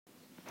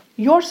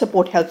Your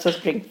support helps us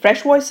bring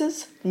fresh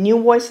voices, new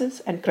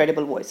voices, and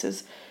credible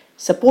voices.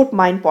 Support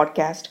Mind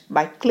Podcast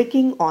by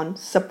clicking on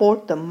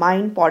Support the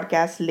Mind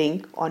Podcast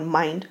link on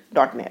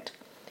mind.net.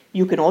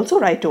 You can also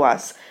write to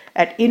us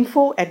at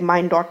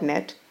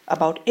info@mind.net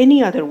about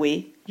any other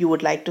way you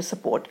would like to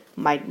support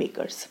Mind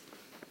Makers.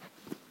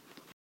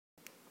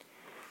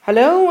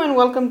 Hello and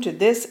welcome to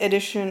this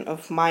edition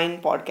of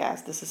Mind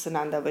Podcast. This is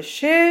Sananda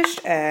Vashish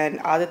and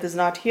Adit is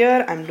not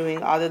here. I'm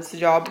doing Adit's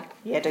job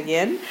yet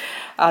again.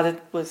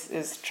 Adit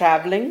is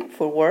traveling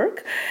for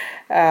work.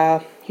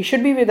 He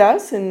should be with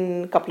us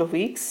in a couple of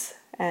weeks.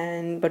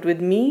 But with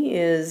me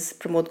is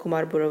Pramod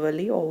Kumar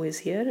Buravalli, always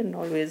here and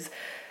always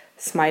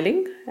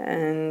smiling.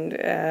 And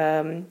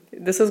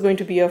this is going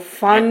to be a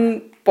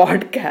fun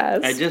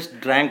podcast. I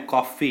just drank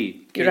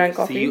coffee. You drank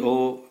coffee?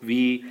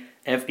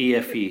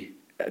 Covfefe.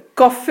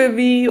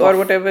 Coffee or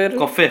whatever.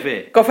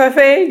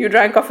 Coffefe. You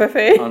drank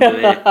coffee? On the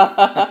way.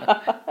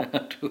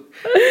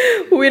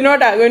 We're not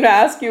going to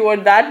ask you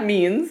what that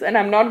means, and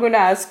I'm not going to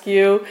ask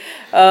you,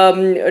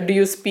 do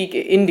you speak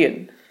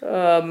Indian?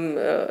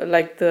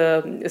 Like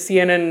the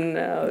CNN,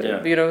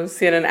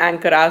 CNN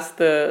anchor asked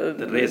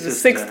the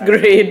sixth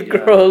grade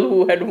girl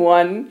who had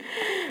won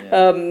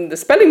the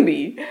spelling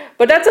bee.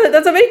 But that's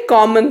a very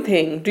common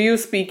thing. Do you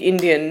speak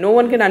Indian? No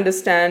one can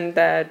understand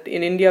that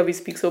in India we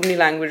speak so many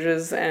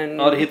languages,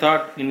 or he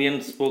thought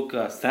Indians spoke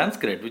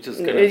Sanskrit, which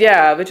is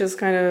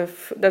kind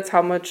of that's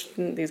how much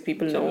these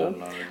people know.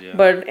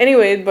 But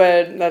anyway,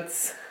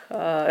 that's.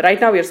 Right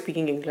now we are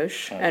speaking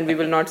English and we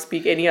will not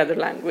speak any other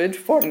language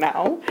for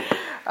now.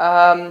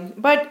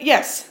 But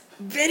yes,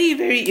 very,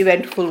 very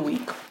eventful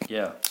week.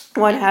 Yeah.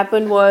 What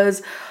happened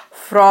was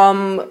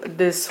from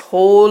this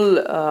whole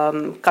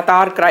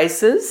Qatar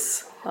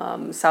crisis,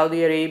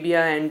 Saudi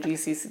Arabia and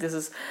GCC, this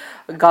is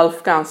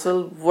Gulf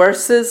Council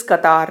versus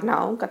Qatar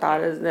now.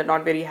 They're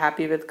not very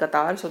happy with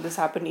Qatar. So this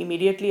happened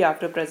immediately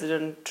after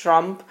President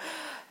Trump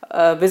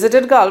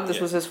visited Gulf.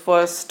 This was his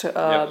first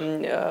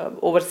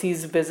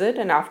overseas visit,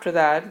 and after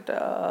that,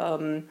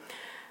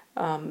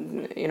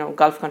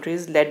 Gulf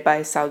countries led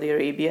by Saudi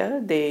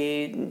Arabia,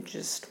 they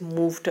just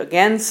moved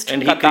against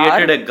and Qatar. He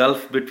created a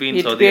gulf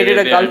between Saudi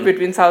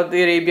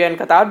Arabia and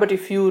Qatar. But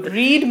if you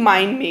read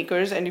Mind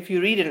Makers and if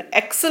you read an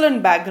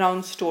excellent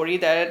background story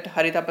that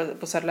Harita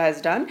Pusarla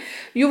has done,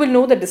 you will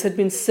know that this had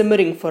been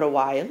simmering for a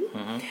while.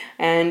 Mm-hmm.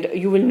 And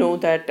you will know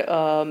that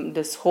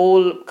this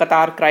whole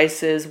Qatar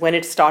crisis, when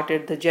it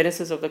started, the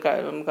genesis of the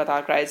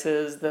Qatar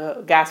crisis,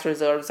 the gas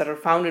reserves that are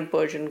found in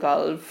Persian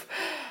Gulf,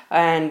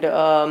 and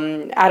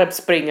Arab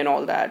Spring and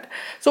all that.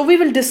 So we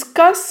will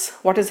discuss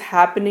what is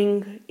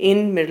happening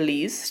in Middle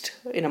East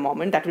in a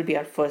moment. That will be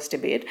our first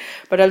debate.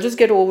 But I'll just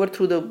get over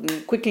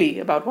quickly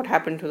about what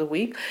happened through the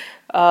week.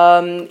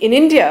 In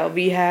India,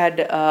 we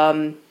had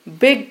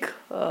big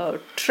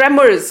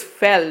tremors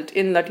felt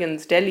in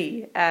Lutyens,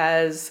 Delhi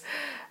as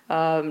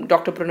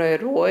Dr.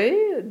 Pranay Roy,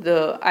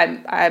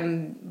 I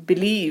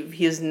believe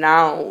he is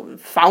now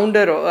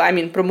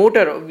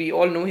promoter. We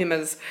all know him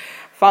as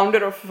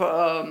founder of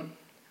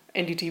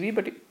NDTV,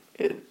 but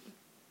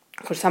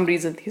for some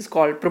reason he's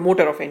called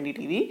promoter of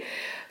NDTV.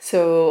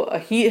 So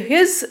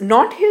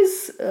not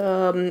his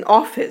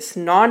office,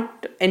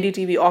 not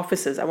NDTV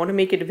offices. I want to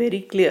make it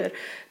very clear,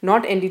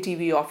 not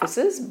NDTV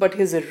offices, but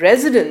his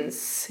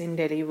residence in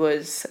Delhi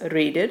was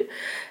raided.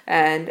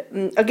 And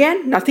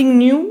again, nothing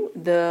new.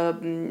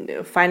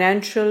 The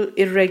financial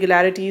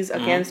irregularities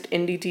against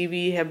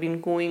NDTV have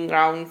been going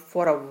around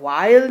for a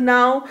while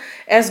now.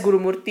 S.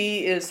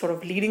 Gurumurthy is sort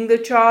of leading the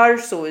charge,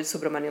 so is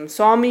Subramaniam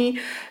Swamy.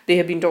 They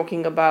have been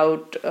talking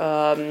about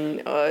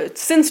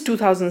since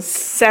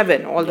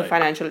 2007 all the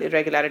financial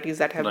irregularities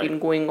that have been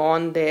going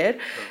on there,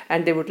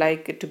 and they would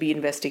like it to be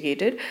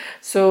investigated.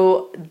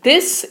 So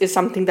this is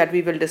something that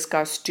we will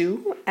discuss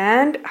too.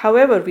 And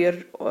however, we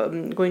are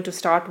going to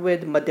start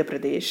with Madhya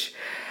Pradesh.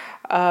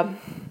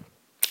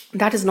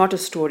 That is not a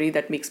story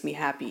that makes me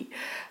happy,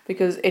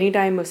 because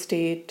anytime a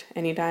state,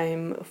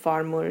 anytime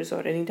farmers,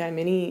 or anytime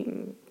any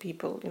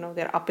people,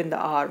 they're up in the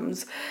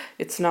arms,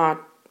 it's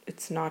not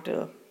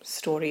a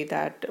story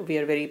that we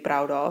are very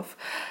proud of.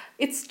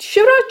 It's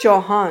Shivraj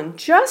Chauhan,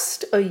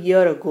 just a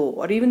year ago,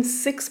 or even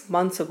 6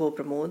 months ago,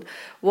 Pramod,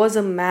 was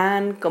a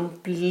man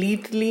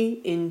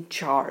completely in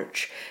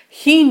charge.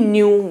 He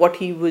knew what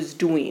he was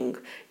doing.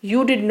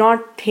 You did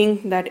not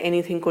think that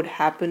anything could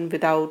happen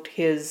without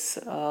his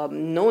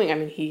knowing. I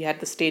mean, he had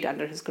the state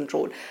under his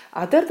control.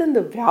 Other than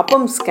the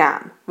Vyapam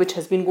scam, which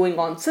has been going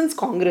on since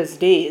Congress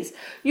days,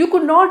 you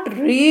could not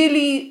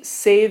really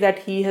say that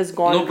he has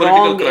gone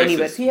wrong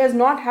anywhere. He has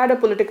not had a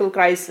political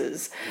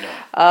crisis.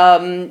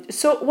 No.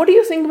 So what do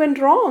you think went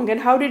wrong,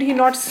 and how did he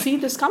not see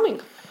this coming?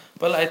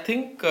 Well, I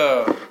think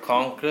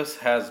Congress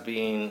has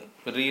been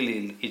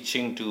really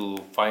itching to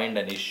find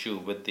an issue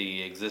with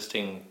the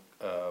existing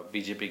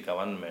BJP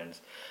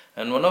governments,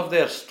 and one of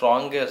their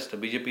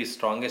BJP's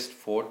strongest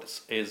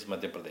forts is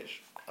Madhya Pradesh,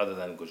 other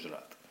than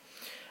Gujarat.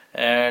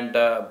 And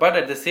but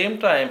at the same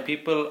time,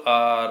 people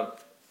are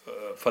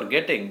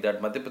forgetting that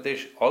Madhya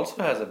Pradesh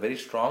also has a very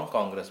strong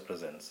Congress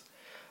presence.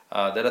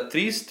 there are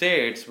three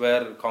states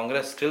where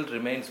Congress still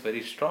remains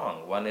very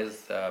strong. One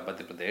is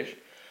Madhya Pradesh,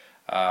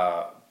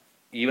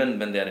 even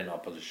when they are in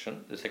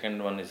opposition. The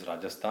second one is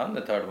Rajasthan.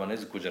 The third one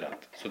is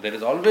Gujarat. So there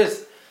is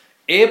always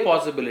a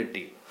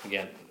possibility,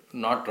 again,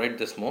 not right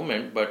this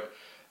moment, but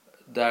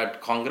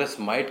that Congress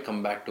might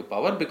come back to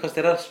power because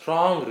there are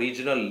strong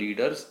regional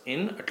leaders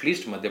in at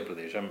least Madhya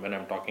Pradesh. When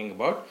I'm talking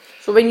about.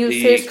 So when you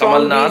the say strong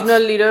Kamal Nath,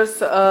 regional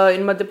leaders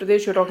in Madhya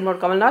Pradesh, you're talking about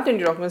Kamal Nath and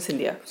you're talking about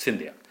Scindia.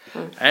 Scindia.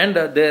 And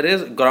there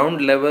is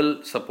ground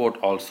level support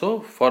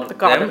also for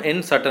them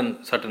in certain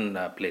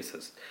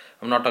places.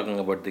 I'm not talking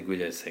about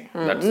Digvijay Singh.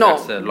 That's long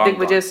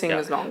Digvijay gone. Singh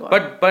is long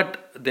gone.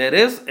 But there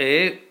is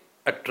a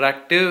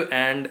attractive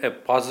and a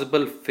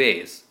possible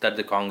face that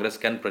the Congress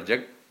can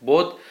project,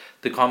 both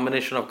the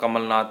combination of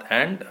Kamal Nath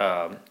and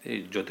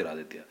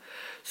Jyotiraditya.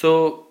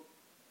 So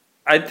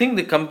I think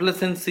the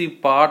complacency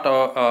part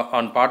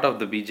on part of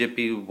the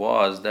BJP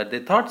was that they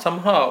thought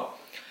somehow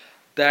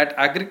that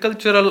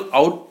agricultural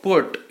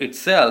output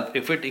itself,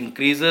 if it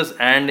increases,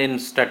 and in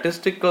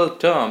statistical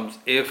terms,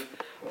 if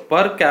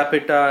per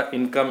capita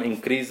income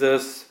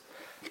increases,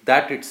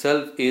 that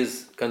itself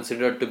is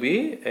considered to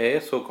be a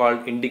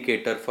so-called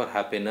indicator for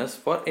happiness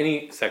for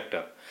any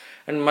sector.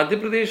 And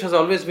Madhya Pradesh has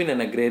always been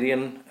an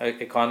agrarian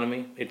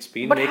economy. It's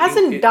been but making,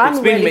 hasn't done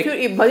it's well. been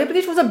If Madhya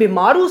Pradesh was a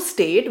Bimaru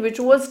state which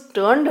was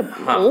turned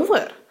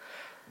over.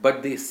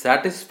 But the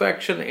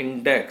satisfaction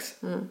index,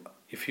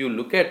 if you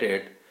look at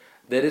it,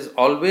 there is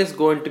always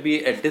going to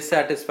be a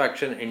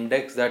dissatisfaction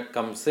index that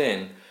comes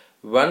in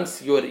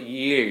once your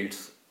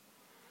yields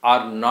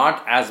are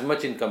not as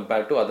much in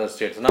compared to other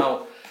states.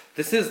 Now,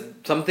 this is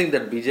something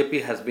that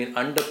BJP has been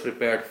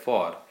underprepared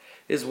for,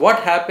 is what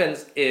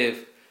happens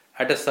if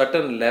at a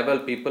certain level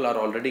people are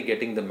already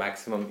getting the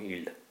maximum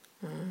yield.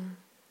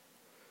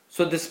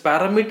 So this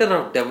parameter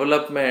of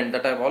development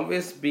that I've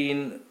always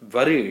been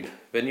worried,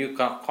 when you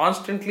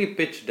constantly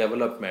pitch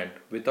development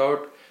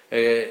without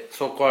a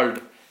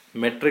so-called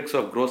metrics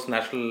of gross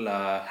national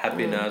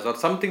happiness or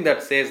something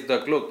that says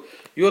that, look,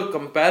 your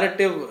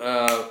comparative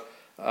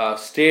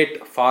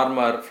state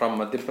farmer from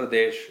Madhya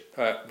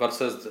Pradesh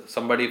versus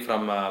somebody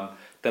from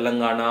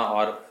Telangana,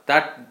 or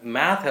that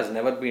math has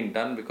never been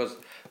done because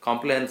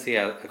complacency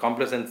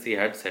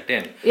had set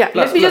in. Yeah,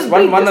 Plus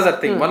one other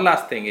thing, one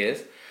last thing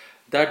is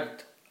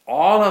that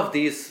all of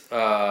these,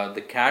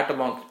 the cat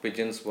amongst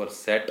pigeons were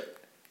set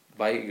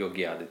by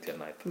Yogi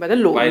Adityanath. By the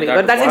loan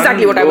waiver. That's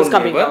exactly what I was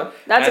coming on.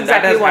 That's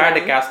exactly what that has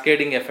had a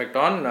cascading effect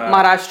on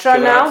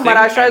Maharashtra now.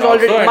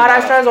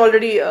 Maharashtra has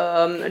already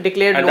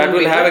declared and loan that will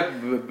waiver.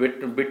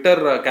 have a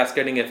bitter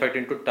cascading effect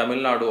into Tamil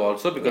Nadu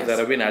also, because there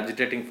have been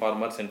agitating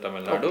farmers in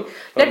Tamil Nadu.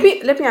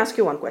 Okay. Let me ask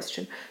you one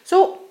question.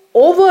 So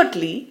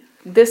overtly,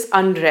 this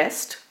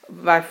unrest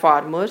by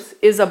farmers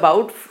is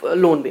about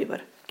loan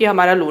waiver. कि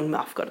हमारा loan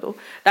माफ कर दो.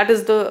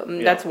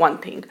 That's one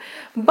thing.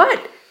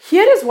 But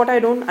here is what I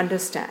don't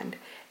understand.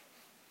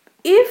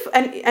 If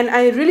and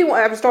I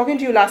was talking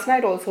to you last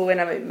night also when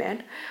I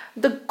met,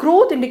 the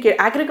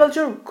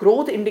agriculture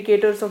growth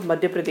indicators of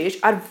Madhya Pradesh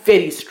are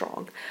very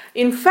strong.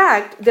 In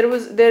fact,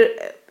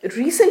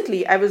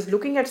 recently I was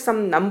looking at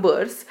some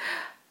numbers.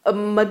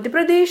 Madhya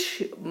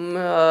Pradesh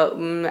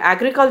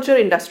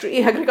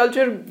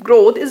agriculture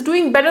growth is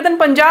doing better than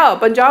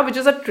Punjab, which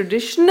is a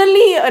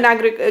traditionally an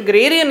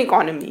agrarian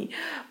economy.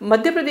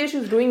 Madhya Pradesh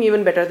is doing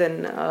even better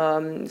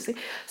than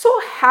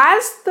so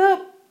has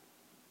the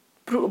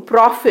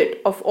profit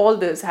of all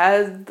this,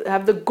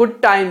 have the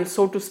good times,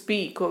 so to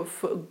speak,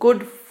 of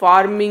good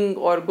farming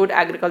or good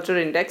agriculture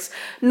index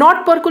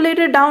not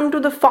percolated down to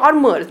the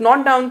farmers,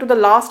 not down to the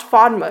last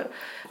farmer?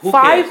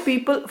 Five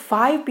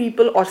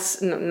people or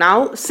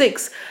now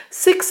six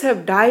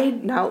have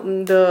died. Now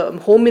the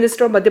Home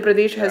Minister of Madhya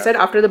Pradesh has said,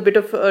 after the bit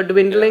of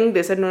dwindling,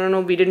 they said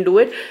no, we didn't do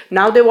it.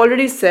 Now they've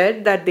already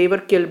said that they were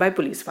killed by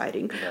police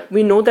firing.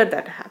 We know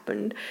that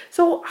happened.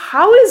 So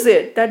how is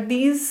it that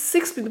these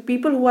 6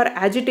 people who are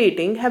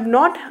agitating have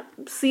not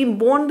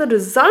borne the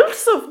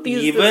results of these?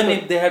 Even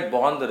if they had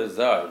borne the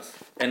results,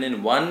 and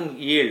in one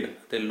yield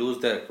they lose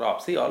their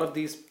crop. See, all of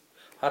these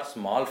are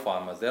small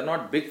farmers. They are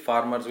not big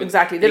farmers with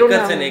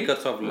acres and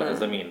acres of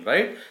zameen,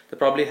 right? They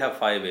probably have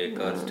 5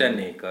 acres, 10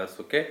 acres,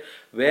 okay?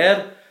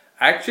 Where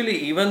actually,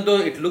 even though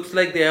it looks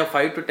like they have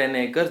 5 to 10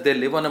 acres, they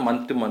live on a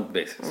month-to-month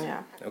basis,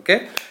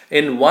 okay?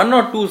 In 1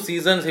 or 2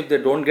 seasons, if they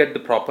don't get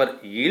the proper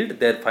yield,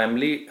 their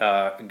family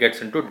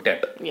gets into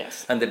debt.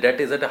 Yes. And the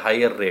debt is at a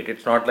higher rate.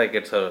 It's not like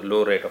it's a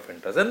low rate of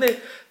interest. And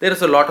there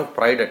is a lot of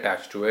pride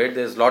attached to it.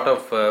 There's a lot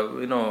of,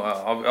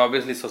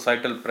 obviously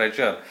societal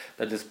pressure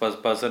that this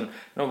person,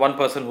 one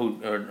person who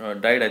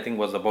died, I think,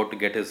 was about to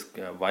get his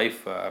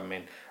wife,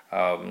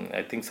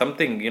 I think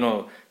something,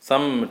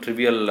 some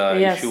trivial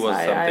issue was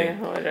something. I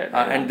heard it,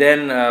 and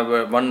then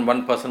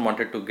one person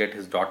wanted to get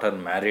his daughter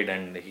married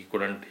and he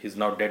couldn't, he's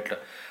now dead.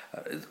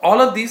 All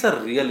of these are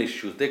real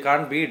issues. They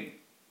can't be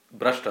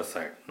brushed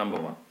aside, number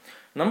one.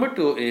 Number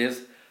two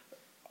is,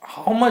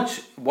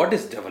 what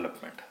is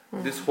development?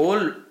 This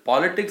whole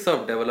politics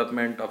of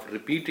development, of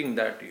repeating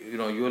that, you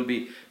will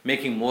be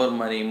making more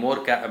money, more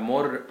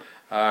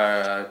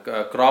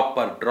crop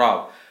per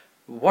drop.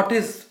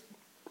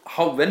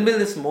 when will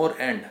this more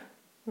end?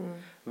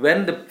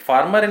 When the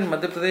farmer in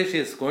Madhya Pradesh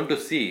is going to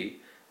see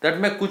that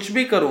मैं कुछ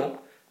भी करूं,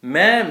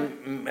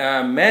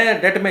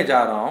 मैं debt में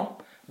जा रहा हूं,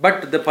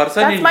 but the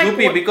person That's in my UP,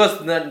 point.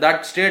 because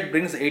that state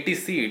brings 80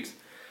 seats,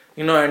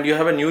 and you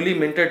have a newly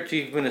minted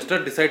chief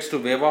minister decides to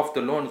waive off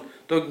the loans,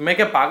 तो मैं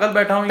क्या पागल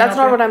बैठा हूं That's यहाँ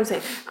not पे? what I'm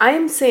saying. I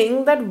am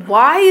saying that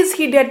why is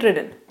he debt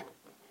ridden?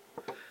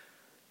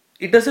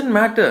 It doesn't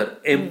matter.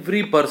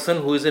 Every person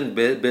who is in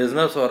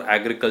business or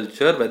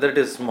agriculture, whether it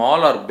is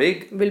small or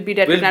big, Will be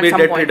debt-ridden at some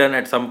point. debt-ridden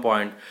at some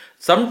point.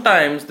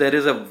 Sometimes there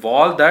is a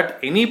wall that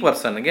any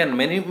person, again,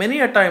 many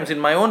a times in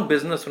my own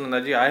business,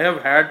 Sunandaji, I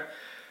have had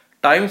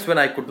times when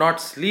I could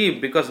not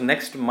sleep because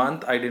next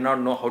month I did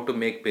not know how to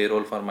make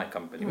payroll for my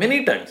company.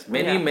 Many times,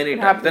 many It times.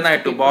 happens Then I to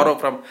had to people. borrow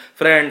from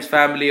friends,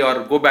 family,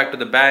 or go back to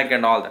the bank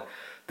and all that.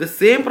 The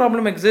same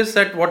problem exists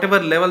at whatever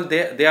level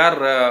they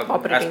are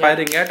Operating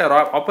aspiring at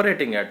or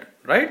operating at,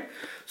 right?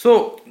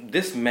 So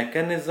this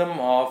mechanism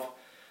of,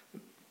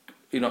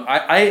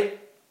 I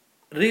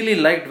really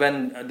liked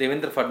when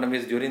Devendra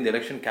Fadnavis during the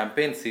election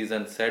campaign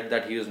season said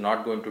that he is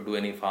not going to do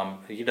any farm.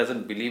 He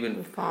doesn't believe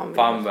in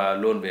farm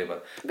loan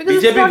waiver.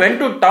 Because BJP went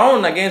to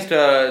town against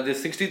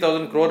this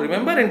 60,000 crore.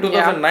 Remember in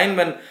 2009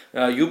 when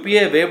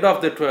UPA waived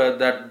off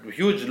that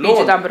huge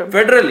loan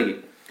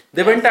federally.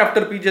 They went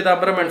after P.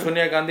 Chidambaram and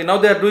Sonia Gandhi. Now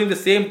they are doing the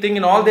same thing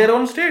in all their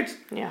own states.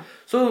 Yeah.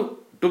 So,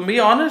 to be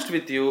honest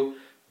with you,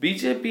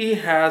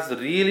 BJP has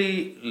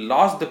really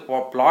lost the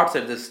plots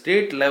at the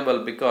state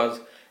level, because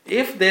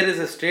if there is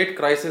a state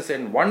crisis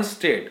in one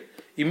state,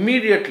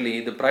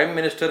 immediately the Prime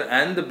Minister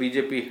and the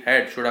BJP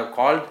head should have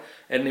called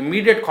an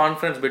immediate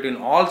conference between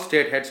all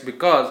state heads,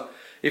 because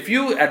if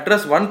you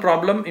address one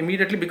problem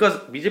immediately, because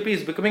BJP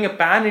is becoming a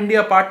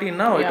pan-India party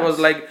now. Yes.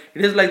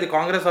 It is like the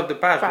Congress of the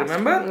past.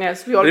 Remember?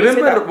 Yes, we always say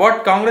Remember that.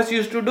 what Congress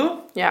used to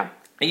do? Yeah.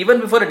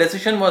 Even before a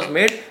decision was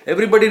made,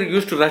 everybody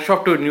used to rush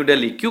off to New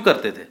Delhi. क्यों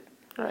करते थे?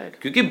 Right.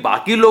 क्योंकि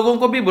बाकी लोगों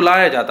को भी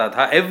बुलाया जाता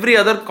था. Every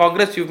other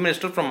Congress chief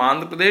minister from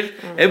Andhra Pradesh,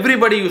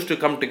 everybody used to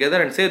come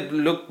together and say,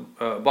 look,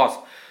 boss,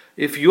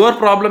 if your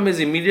problem is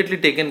immediately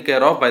taken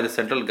care of by the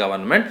central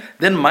government,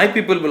 then my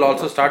people will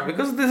also start,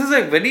 because this is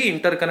a very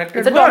interconnected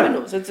It's a world.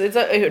 dominoes. It's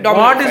a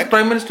domino What is effect.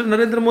 Prime Minister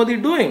Narendra Modi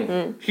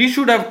doing? He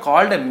should have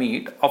called a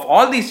meet of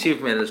all these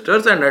chief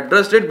ministers and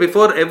addressed it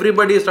before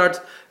everybody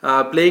starts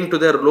playing to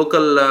their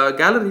local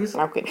galleries.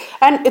 Okay,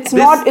 and it's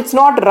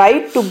not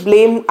right to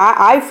blame.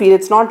 I feel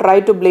it's not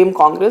right to blame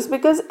Congress,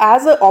 because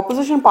as an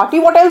opposition party,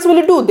 what else will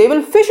it do? They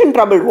will fish in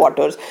troubled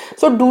waters.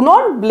 So do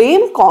not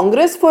blame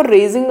Congress for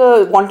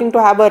wanting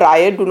to have a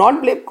riot. Do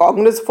not blame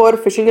Congress for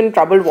fishing in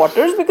troubled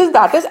waters, because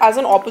that is, as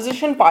an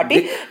opposition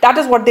party, that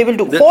is what they will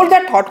do. Hold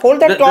that thought.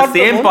 The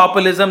same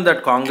populism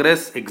that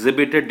Congress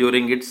exhibited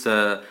during its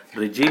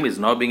regime is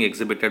now being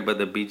exhibited by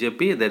the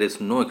BJP. There is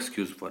no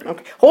excuse for it.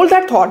 Okay, hold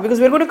that thought, because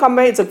we're going to come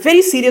back. It's a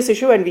very serious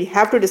issue and we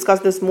have to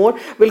discuss this more.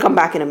 We'll come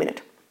back in a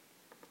minute.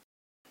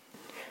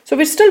 So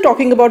we're still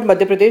talking about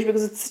Madhya Pradesh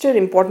because it's such an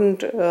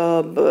important,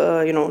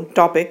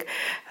 topic.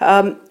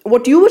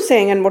 What you were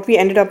saying and what we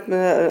ended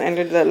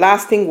the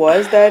last thing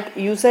was that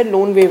you said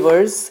loan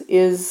waivers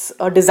is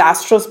a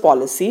disastrous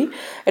policy.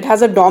 It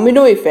has a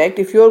domino effect.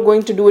 If you're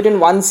going to do it in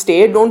one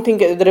state, don't think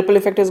the ripple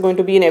effect is going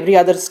to be in every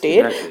other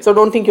state. Exactly. So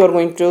don't think you're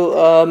going to.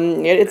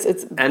 It's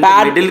and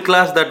bad. the middle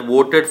class that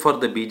voted for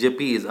the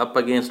BJP is up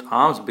against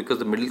arms, because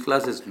the middle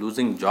class is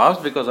losing jobs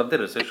because of the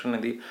recession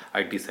in the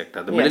IT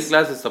sector. The middle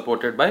class is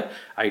supported by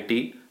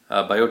IT,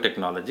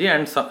 biotechnology,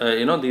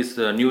 and these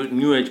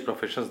new age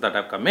professions that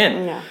have come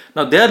in. Yeah.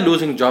 Now they are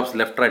losing jobs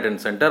left, right,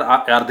 and center.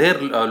 Are there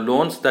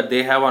loans that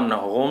they have on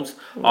homes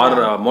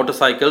or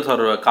motorcycles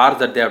or cars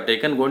that they have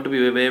taken going to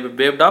be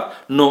waived off?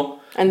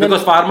 No. And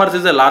because farmers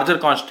is a larger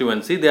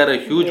constituency, they are a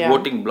huge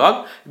voting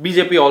bloc.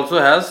 BJP also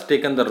has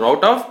taken the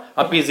route of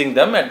appeasing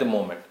them at the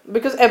moment.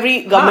 Because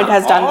every government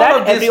has done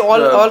that.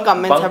 All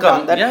governments have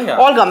done that. Yeah.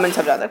 All governments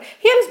have done that.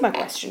 Here is my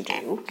question to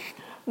you.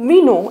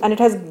 We know, and it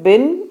has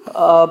been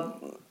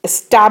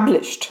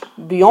established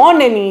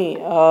beyond any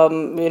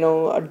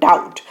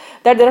doubt,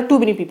 that there are too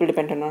many people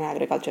dependent on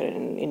agriculture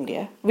in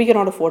India. We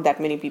cannot afford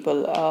that many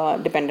people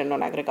dependent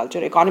on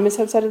agriculture. Economists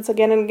have said this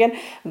again and again.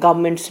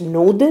 Governments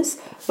know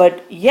this,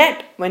 but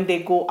yet when they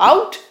go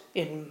out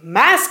in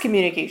mass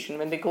communication,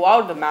 when they go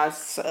out the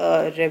mass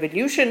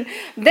revolution,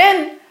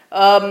 then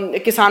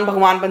kisan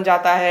bhagwan ban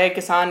jata hai,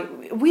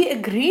 we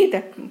agree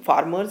that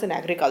farmers and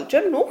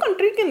agriculture, no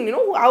country can,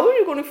 how are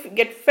you going to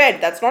get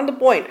fed? That's not the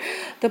point.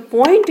 The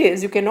point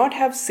is, you cannot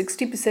have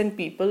 60%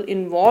 people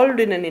involved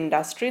in an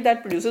industry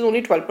that produces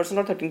only 12%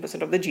 or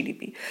 13% of the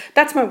GDP.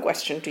 That's my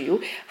question to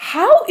you.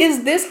 How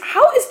is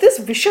this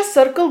vicious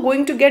circle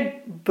going to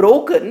get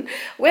broken,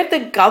 where the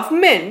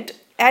government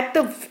at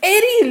the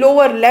very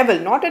lower level,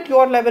 not at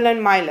your level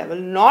and my level,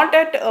 not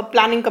at a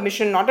planning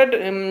commission, not at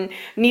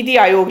Niti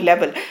Aayog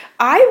level.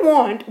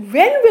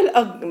 When will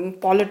a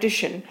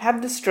politician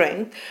have the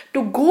strength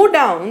to go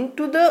down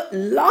to the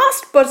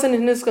last person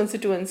in his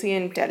constituency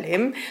and tell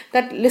him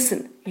that,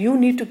 listen, you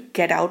need to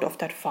get out of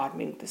that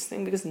farming, this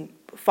thing, because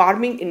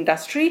farming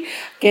industry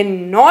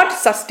cannot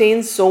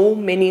sustain so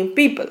many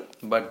people.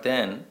 But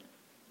then,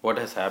 what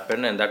has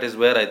happened, and that is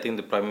where I think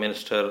the Prime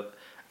Minister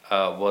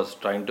was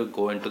trying to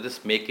go into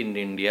this Make in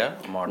India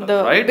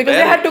model, right? Because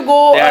Where they had to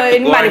go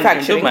in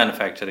manufacturing. Into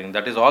manufacturing.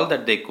 That is all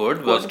that they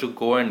could, was to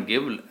go and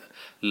give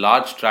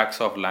large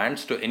tracts of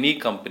lands to any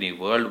company,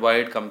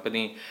 worldwide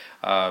company,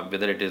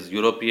 whether it is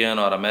European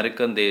or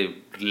American. They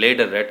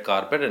laid a red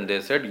carpet and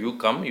they said, "You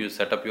come, you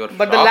set up your shop."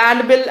 But the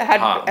land bill had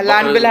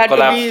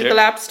to be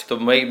collapsed. So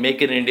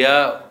Make in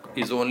India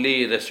is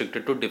only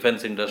restricted to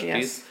defense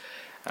industries. Yes.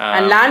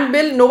 And land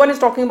bill, no one is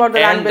talking about the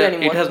land bill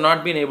anymore. It has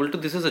not been able to.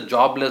 This is a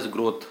jobless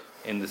growth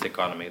in this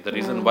economy. The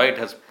reason why it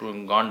has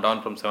gone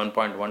down from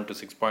 7.1 to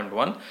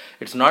 6.1,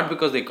 it's not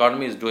because the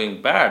economy is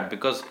doing bad,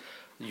 because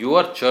you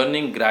are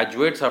churning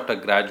graduates after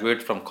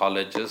graduates from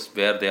colleges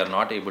where they are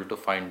not able to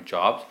find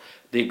jobs.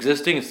 The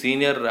existing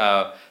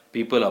senior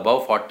people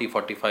above 40,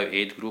 45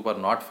 age group are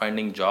not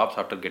finding jobs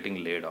after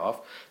getting laid off.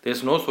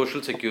 There's no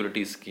social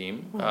security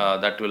scheme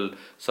that will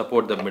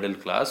support the middle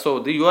class.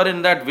 So you are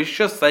in that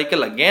vicious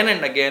cycle again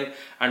and again.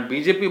 And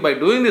BJP, by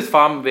doing this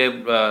farm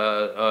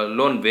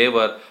loan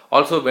waiver,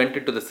 also went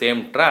into the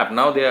same trap.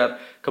 Now they are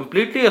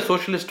completely a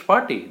socialist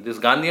party. This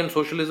Gandhian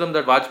socialism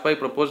that Vajpayee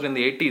proposed in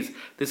the 80s,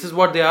 this is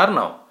what they are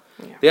now.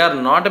 Yeah. They are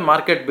not a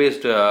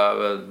market-based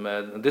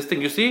this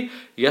thing. You see,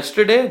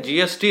 yesterday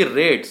GST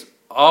rates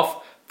of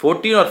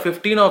 14 or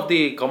 15 of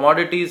the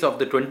commodities of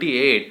the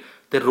 28,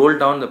 they rolled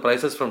down the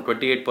prices from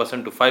 28%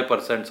 to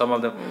 5%. Some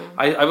of them,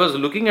 I was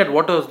looking at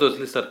what was those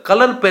lists.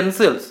 Color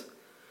pencils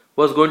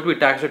was going to be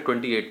taxed at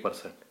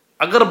 28%.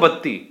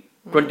 Agarbatti,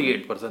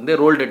 28%. They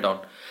rolled it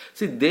down.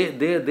 See,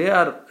 they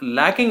are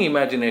lacking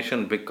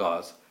imagination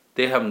because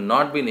they have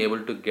not been able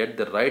to get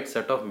the right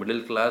set of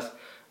middle class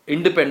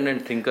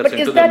independent thinkers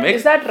into the mix.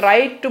 Is that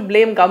right to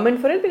blame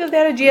government for it? Because they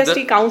are a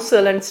GST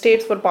council and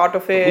states were part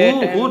of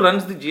it. Who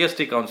runs the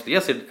GST council?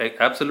 Yes,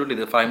 absolutely.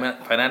 The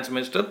finance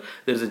minister,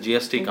 there is a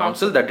GST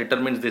council that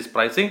determines this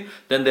pricing.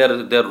 Then they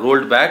are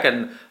rolled back,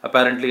 and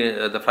apparently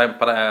the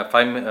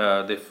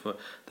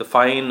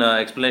fine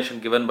explanation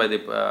given by the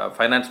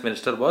finance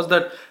minister was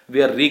that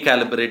we are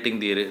recalibrating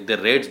the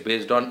rates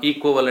based on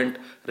equivalent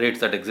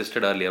rates that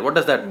existed earlier. What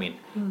does that mean?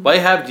 Why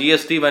have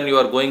GST when you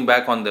are going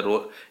back on the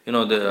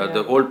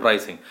the old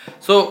pricing?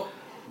 So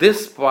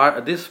this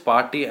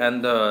party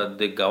and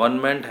the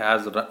government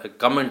has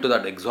come into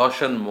that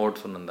exhaustion mode,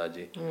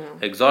 Sunandaji.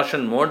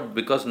 Exhaustion mode,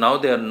 because now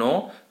they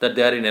know that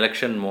they are in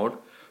election mode.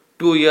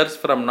 2 years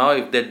from now,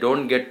 if they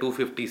don't get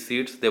 250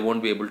 seats, they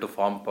won't be able to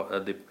form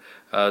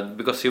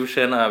because Shiv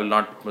Sena will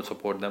not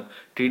support them,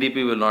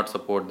 TDP will not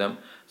support them,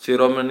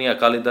 Shiromani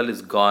Akali Dal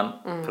is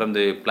gone from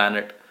the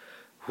planet.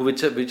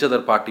 Which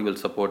other party will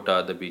support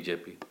the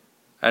BJP?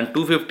 And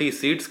 250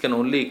 seats can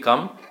only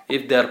come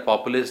if they are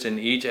populist in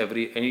each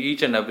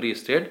and every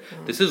state.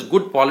 This is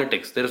good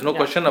politics. There is no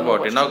question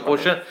about it. Now,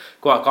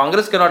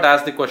 Congress cannot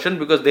ask the question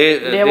because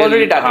they have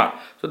already done it.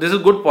 So this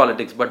is good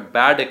politics, but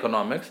bad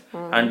economics,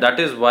 and that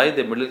is why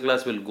the middle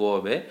class will go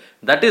away.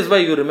 That is why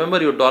you remember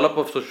your dollop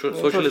of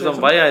socialism.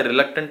 Why I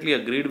reluctantly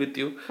agreed with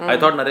you. I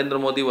thought Narendra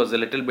Modi was a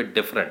little bit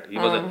different.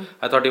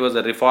 I thought he was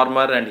a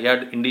reformer and he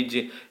had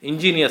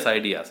ingenious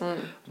ideas.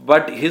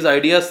 But his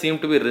ideas seem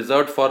to be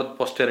reserved for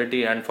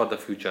posterity and for the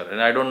future.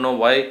 And I don't know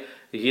why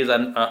he is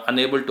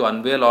unable to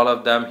unveil all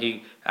of them.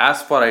 He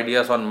asked for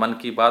ideas on Man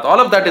Ki Baat. All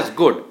of that is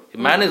good.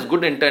 Man is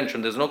good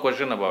intention. There's no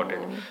question about it.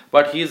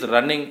 But he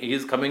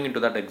is coming into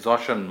that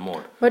exhaustion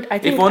mode. But I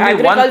think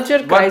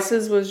agriculture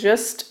crisis was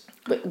just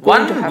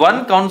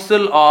one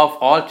council of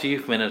all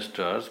chief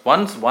ministers.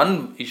 Once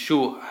one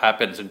issue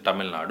happens in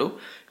Tamil Nadu,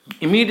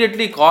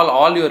 immediately call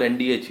all your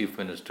NDA chief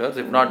ministers,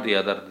 if not the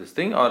other this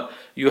thing, or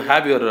you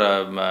have your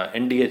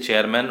NDA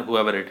chairman,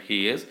 whoever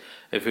he is.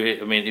 If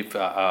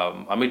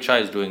Amit Shah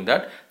is doing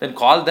that, then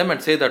call them and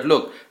say that,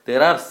 look,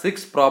 there are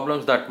 6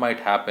 problems that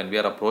might happen. We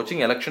are approaching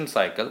election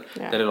cycle.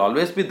 There will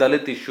always be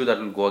Dalit issue that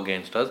will go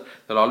against us.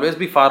 There will always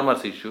be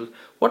farmers issues.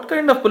 What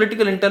kind of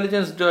political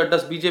intelligence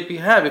does BJP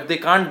have if they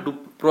can't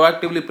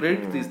proactively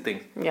predict these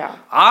things? Yeah.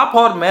 आप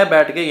और मैं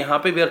बैठ के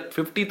यहाँ पे we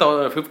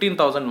are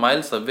 15,000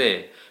 miles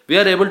away. We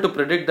are able to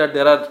predict that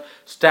there are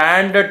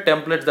standard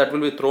templates that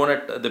will be thrown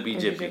at the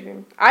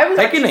BJP. I was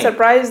actually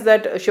surprised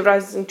that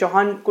Shivraj Singh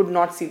Chauhan could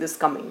not see this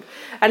coming.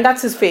 And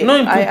that's his fate.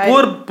 No,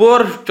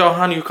 poor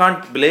Chauhan, you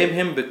can't blame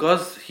him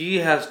because he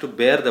has to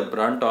bear the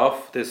brunt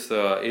of this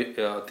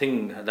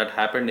thing that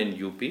happened in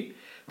UP.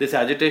 This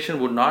agitation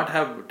would not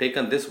have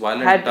taken this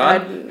violent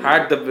turn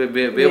had the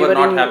waiver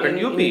not happened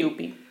in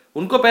UP.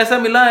 उनको पैसा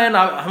मिला है ना,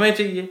 हमें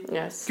चाहिए.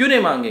 क्यों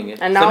नहीं मांगेंगे?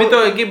 सभी तो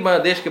एक ही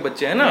देश के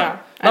बच्चे हैं ना.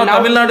 Now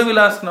Tamil Nadu will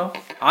ask now.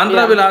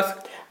 Andhra will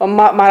ask.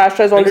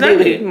 Maharashtra is already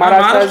agreed.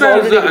 Maharashtra is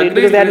already agreed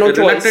because they had no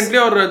choice. Reluctantly,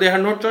 or they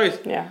had no choice.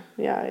 Yeah.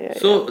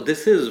 So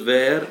this is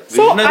where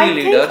visionary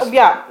leaders.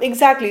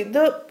 Exactly.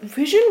 The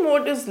vision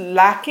mode is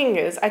lacking.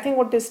 I think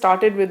what they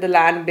started with the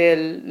land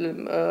bill,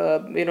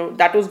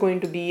 that was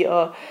going to be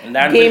a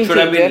land bill should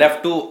have been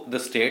left to the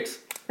states.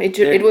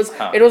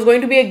 It was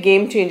going to be a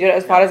game changer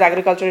as far as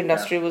agriculture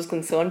industry was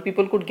concerned.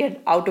 People could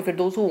get out of it.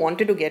 Those who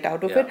wanted to get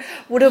out of it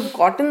would have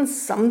gotten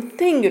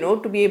something,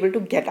 to be able to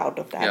get out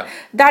of that. Yeah.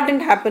 That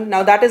didn't happen.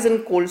 Now that is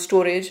in cold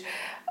storage.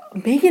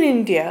 Make in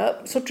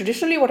India. So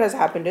traditionally, what has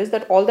happened is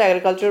that all the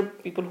agriculture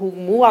people who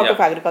move out of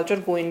agriculture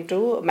go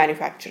into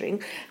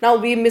manufacturing. Now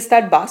we missed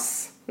that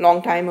bus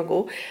long time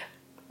ago.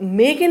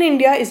 Make in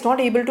India is not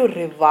able to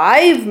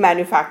revive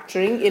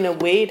manufacturing in a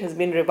way it has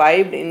been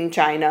revived in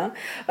China.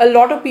 A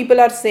lot of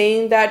people are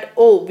saying that,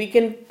 oh, we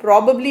can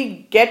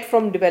probably get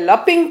from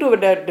developing to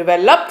the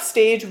developed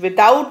stage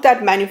without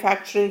that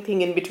manufacturing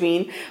thing in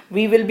between.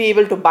 We will be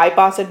able to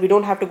bypass it. We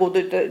don't have to go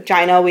the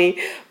China way.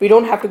 We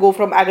don't have to go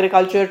from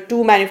agriculture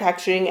to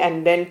manufacturing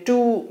and then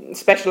to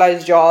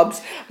specialized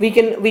jobs. We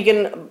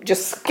can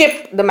just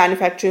skip the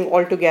manufacturing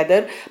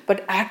altogether.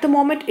 But at the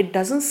moment, it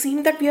doesn't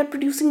seem that we are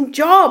producing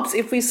jobs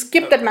if we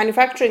skip that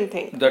manufacturing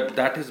thing.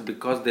 That is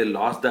because they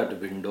lost that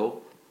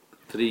window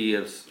 3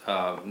 years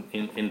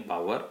in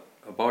power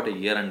about a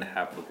year and a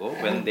half ago,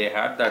 when they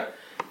had that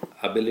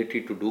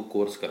ability to do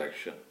course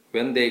correction.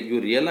 When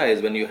you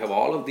realize, when you have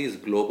all of these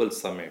global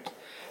summits,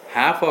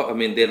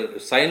 they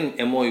sign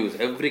MOUs.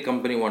 Every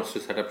company wants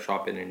to set up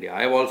shop in India.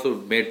 I have also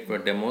made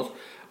demos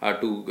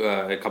to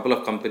a couple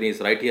of companies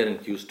right here in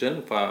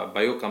Houston, for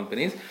bio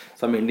companies.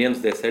 Some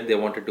Indians, they said they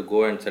wanted to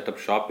go and set up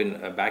shop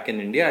back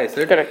in India. I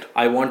said, correct,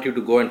 I want you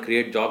to go and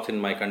create jobs in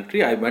my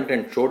country. I went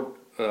and showed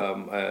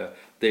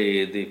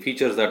the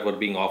features that were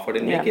being offered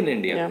in Make in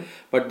India. Yeah.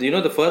 But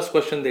the first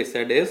question they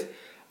said is,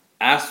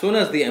 as soon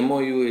as the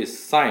MOU is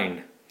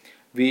signed,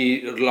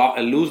 we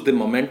lose the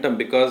momentum,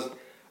 because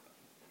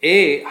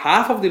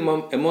half of the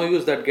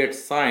MOUs that get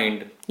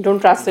signed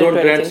don't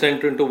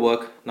translate into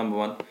work, number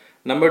one.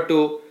 Number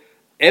two,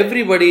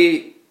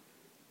 everybody,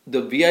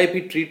 the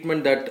VIP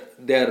treatment that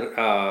there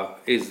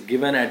is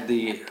given at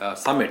the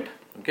summit,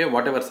 okay,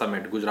 whatever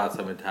summit, Gujarat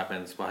summit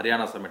happens,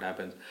 Haryana summit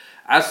happens,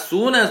 as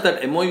soon as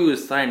that MOU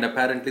is signed,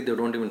 apparently they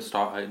don't even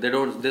stop,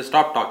 they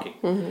stop talking.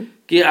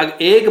 कि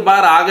एक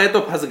बार आ गए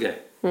तो फंस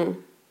गए.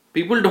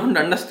 People don't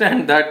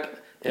understand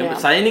that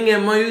signing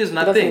MOU is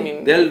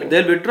nothing.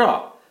 They'll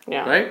withdraw.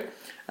 Right?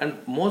 And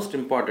most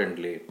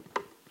importantly,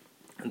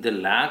 the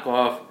lack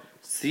of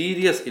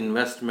serious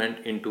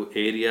investment into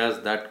areas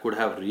that could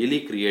have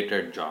really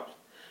created jobs.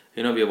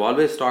 We have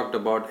always talked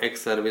about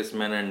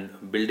ex-servicemen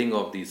and building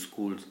of these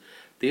schools.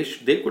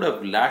 They could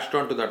have latched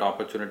onto that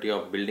opportunity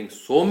of building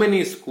so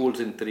many schools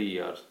in 3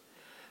 years,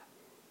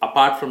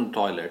 apart from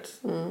toilets,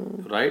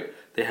 right?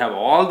 They have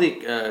all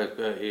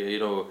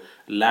the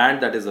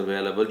land that is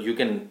available. You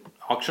can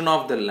auction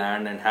off the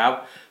land and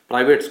have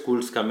private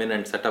schools come in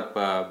and set up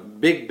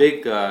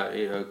big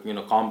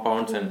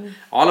compounds, and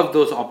all of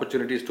those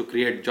opportunities to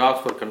create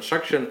jobs for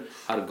construction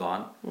are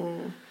gone.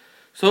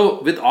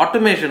 So with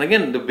automation,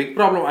 again, the big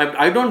problem,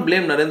 I don't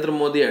blame Narendra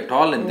Modi at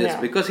all in this,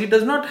 because he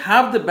does not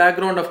have the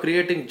background of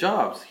creating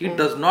jobs. He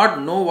does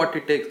not know what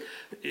it takes.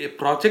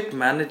 Project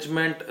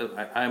management,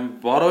 I'm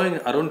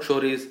borrowing Arun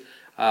Shourie's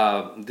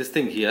this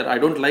thing here. I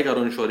don't like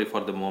Arun Shourie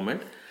for the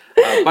moment.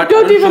 But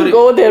don't Arun even Shourie,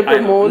 go there,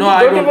 Pramod. No,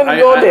 I don't.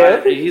 Go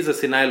there. He's a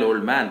senile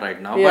old man right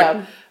now.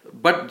 Yeah.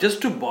 But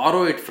just to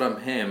borrow it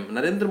from him,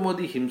 Narendra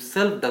Modi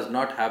himself does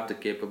not have the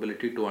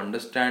capability to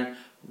understand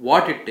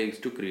what it takes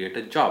to create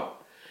a job.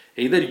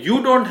 Either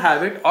you don't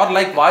have it, or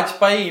like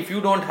Vajpayee, if you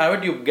don't have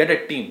it, you get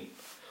a team.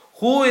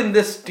 Who in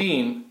this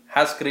team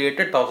has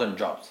created 1,000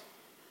 jobs?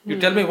 You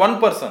tell me one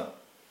person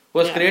who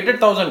has created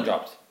 1,000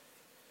 jobs.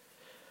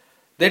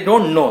 They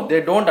don't know.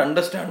 They don't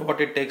understand what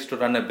it takes to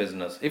run a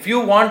business. If you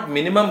want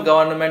minimum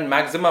government,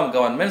 maximum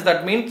governments,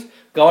 that means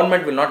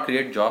government will not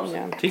create jobs.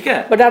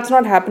 Yeah. But that's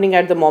not happening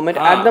at the moment.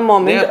 At the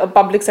moment,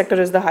 public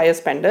sector is the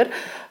highest spender,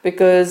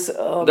 because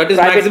that is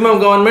maximum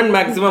government,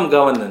 maximum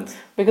governance.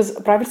 Because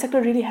private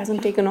sector really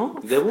hasn't taken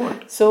off. They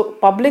won't. So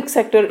public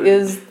sector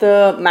is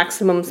the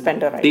maximum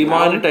spender right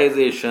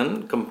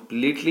Demonetization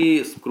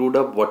completely screwed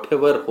up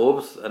whatever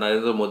hopes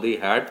Narendra Modi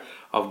had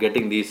of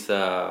getting these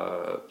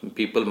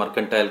people,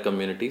 mercantile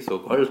community,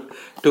 so-called,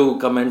 to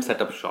come and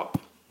set up shop.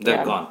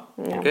 They're gone.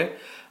 Okay,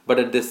 but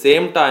at the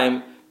same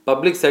time,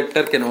 public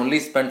sector can only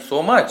spend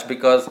so much,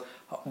 because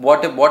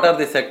what are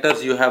the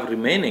sectors you have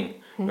remaining?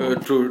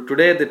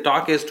 Today the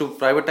talk is to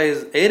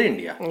privatize Air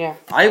India.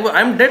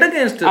 I'm dead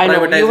against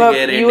privatizing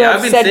Air India.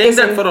 I've been saying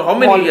that for how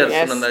many years,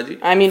 Sunandaji?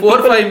 I mean, 4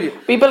 or 5 years.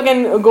 People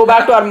can go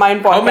back to our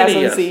Mind podcast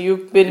and see you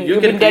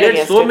can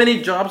create so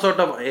many jobs out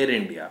of Air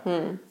India.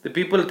 The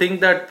people think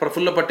that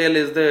Prafulla Patel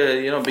is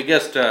the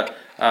biggest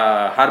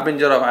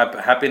harbinger of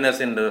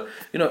happiness in the,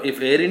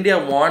 if Air India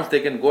wants, they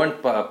can go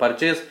and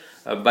purchase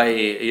by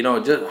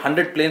just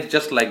 100 planes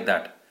just like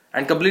that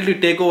and completely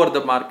take over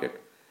the market.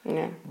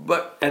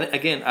 But and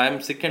again,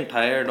 I'm sick and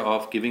tired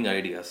of giving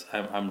ideas.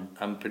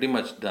 I'm pretty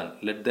much done.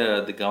 Let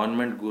the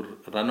government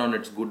run on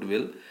its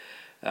goodwill.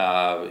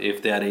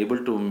 If they are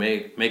able to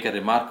make a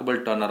remarkable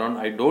turnaround,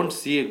 I don't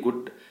see a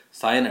good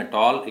sign at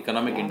all,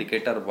 economic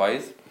indicator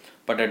wise.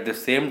 But at the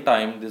same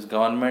time, this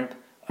government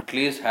at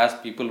least has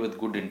people with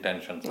good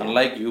intentions.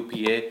 Unlike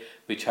UPA,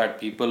 which had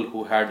people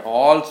who had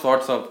all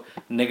sorts of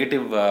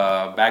negative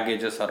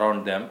baggages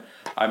around them.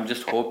 I'm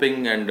just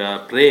hoping and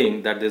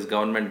praying that this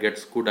government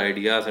gets good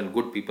ideas and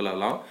good people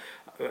along,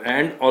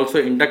 and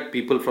also induct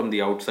people from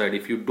the outside.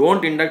 If you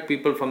don't induct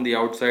people from the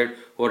outside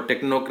who are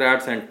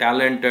technocrats and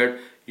talented,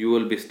 you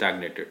will be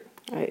stagnated.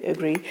 I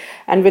agree.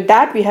 And with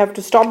that, we have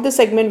to stop the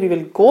segment. We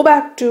will go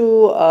back to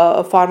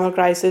a farmer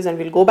crisis and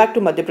we'll go back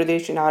to Madhya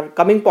Pradesh in our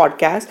coming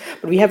podcast.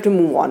 But we have to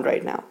move on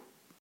right now.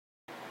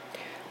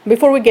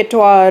 Before we get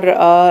to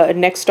our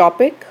next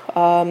topic,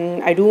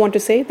 I do want to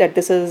say that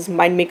this is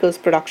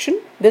Mindmakers production.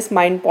 This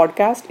Mind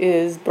podcast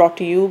is brought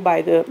to you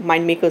by the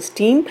Mindmakers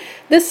team.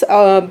 This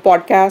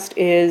podcast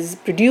is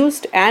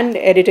produced and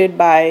edited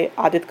by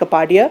Adit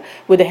Kapadia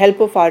with the help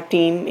of our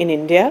team in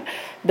India.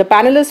 The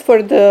panelists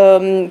for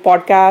the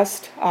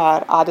podcast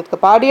are Adit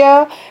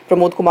Kapadia,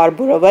 Pramod Kumar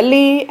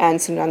Buravalli, and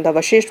Sunanda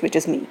Vashisht, which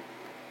is me.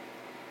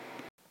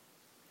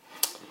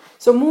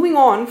 So moving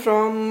on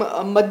from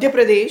Madhya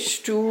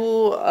Pradesh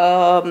to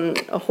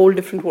a whole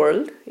different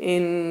world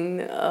in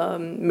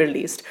Middle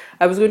East.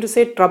 I was going to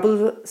say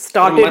trouble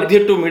started...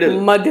 Madhya to middle.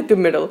 Madhya to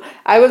middle.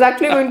 I was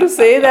actually going to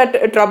say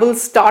that trouble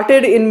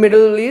started in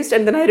Middle East,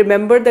 and then I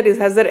remembered that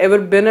has there ever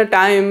been a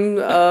time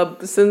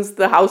since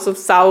the House of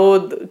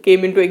Saud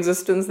came into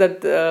existence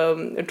that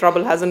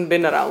trouble hasn't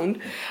been around.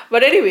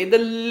 But anyway, the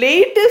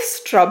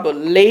latest trouble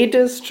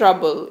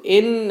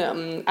in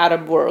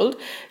Arab world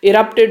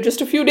erupted just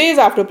a few days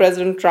after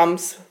President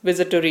Trump's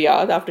visit to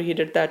Riyadh, after he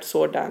did that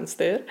sword dance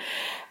there.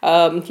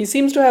 He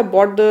seems to have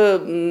bought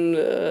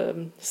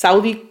the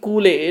Saudi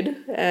Kool-Aid,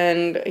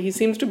 and he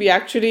seems to be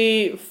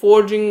actually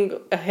forging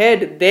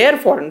ahead their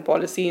foreign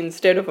policy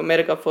instead of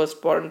America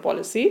First foreign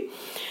policy.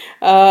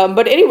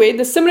 But anyway,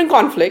 the simmering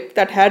conflict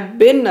that had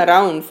been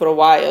around for a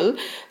while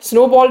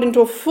snowballed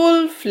into a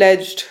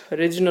full-fledged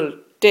regional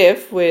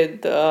tiff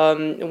with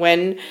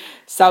when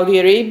Saudi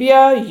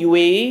Arabia,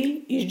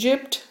 UAE,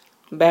 Egypt,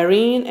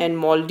 Bahrain and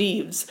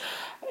Maldives.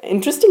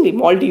 Interestingly,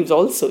 Maldives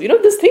also.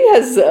 This thing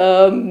has,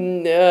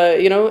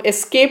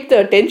 escaped the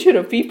attention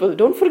of people.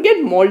 Don't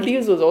forget,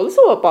 Maldives was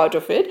also a part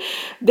of it.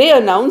 They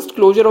announced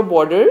closure of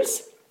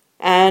borders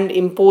and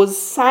imposed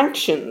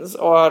sanctions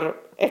or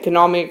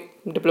economic,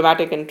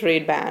 diplomatic and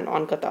trade ban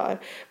on Qatar,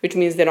 which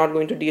means they're not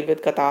going to deal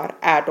with Qatar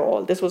at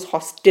all. This was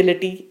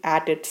hostility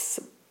at its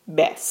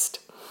best.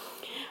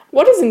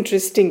 What is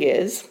interesting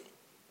is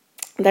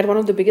that one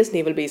of the biggest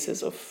naval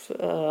bases of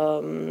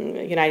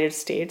United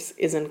States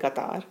is in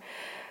Qatar.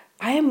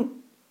 I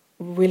am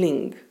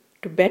willing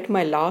to bet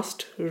my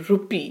last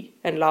rupee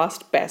and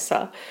last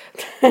paisa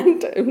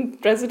that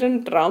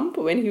President Trump,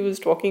 when he was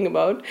talking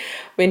about,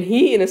 when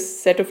he in a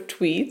set of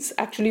tweets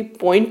actually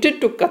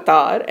pointed to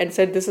Qatar and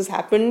said this has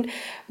happened,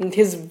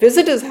 his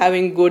visit is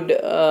having good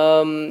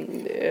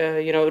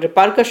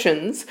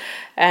repercussions,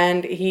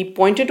 and he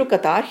pointed to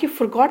Qatar, he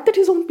forgot that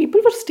his own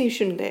people were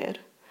stationed there.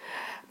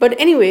 But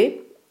anyway,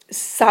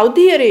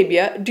 Saudi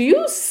Arabia, do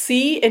you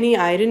see any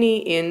irony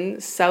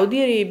in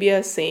Saudi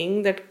Arabia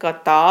saying that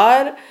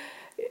Qatar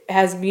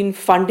has been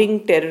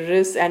funding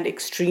terrorists and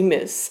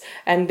extremists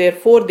and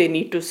therefore they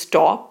need to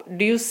stop?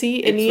 Do you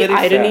see any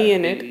irony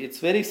in it? It's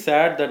very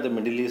sad that the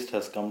Middle East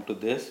has come to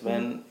this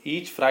when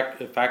each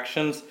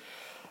factions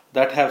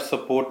that have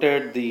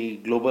supported the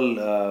global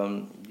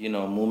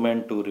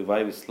movement to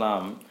revive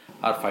Islam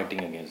are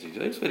fighting against each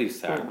other. It's very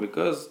sad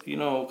because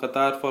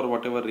Qatar, for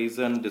whatever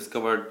reason,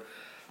 discovered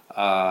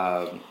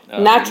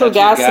natural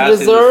gas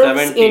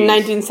reserves in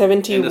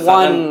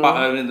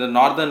 1971 in the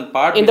northern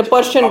part, in the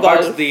Persian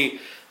Gulf, the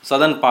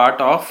southern part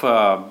of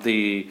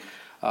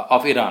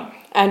Iran.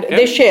 And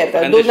they share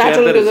those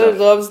natural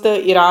reserves,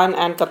 the Iran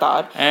and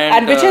Qatar,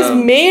 and which has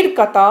made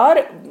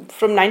Qatar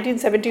from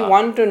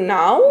 1971 to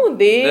now,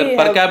 their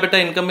per capita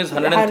income is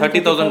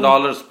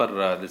 $130,000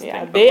 per this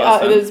thing.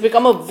 It's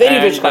become a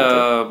very rich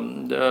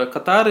country.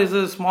 Qatar is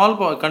a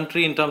small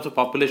country in terms of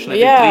population. I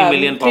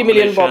think 3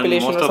 million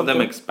population. Most of them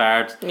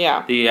expats.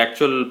 The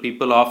actual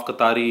people of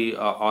Qatari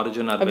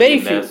origin are very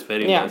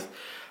less.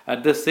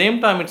 At the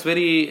same time, it's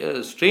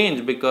very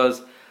strange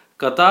because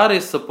Qatar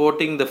is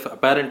supporting the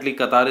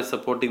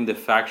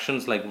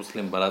factions like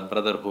Muslim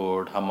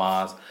Brotherhood,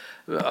 Hamas,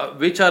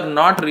 which are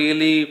not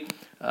really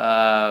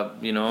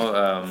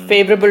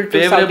favorable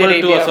to Saudi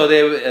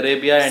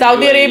Arabia. And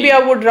Saudi Arabia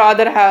would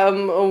rather have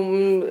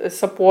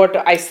support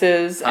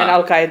ISIS and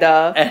Al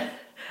Qaeda.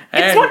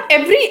 It's not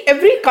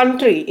every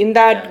country in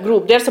that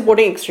group, they're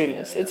supporting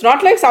extremists. It's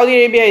not like Saudi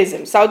Arabia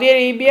isn't. Saudi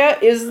Arabia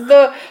is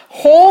the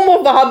home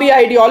of Wahhabi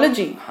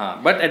ideology.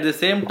 But at the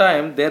same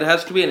time, there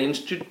has to be an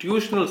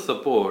institutional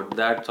support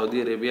that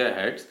Saudi Arabia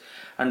heads.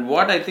 And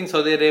what I think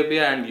Saudi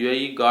Arabia and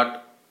UAE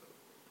got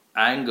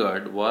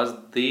angered was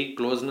the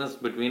closeness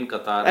between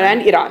Qatar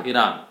and Iran.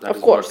 That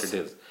of course. What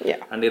it is.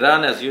 And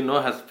Iran, as you know,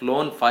 has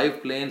flown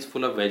 5 planes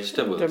full of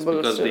vegetables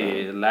because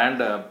the land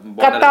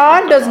border.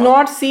 Qatar does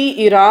not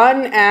see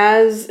Iran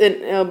as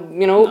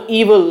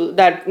evil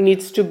that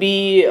needs to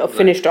be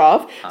finished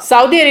off.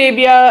 Saudi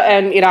Arabia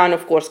and Iran,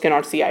 of course,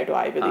 cannot see eye to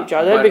eye with each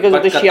other because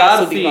of the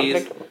Shia-Sunni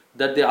conflict.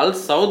 that the Al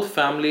Saud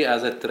family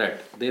as a threat.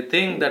 They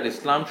think that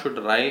Islam should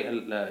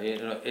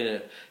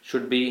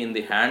be in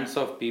the hands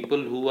of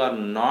people who are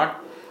not,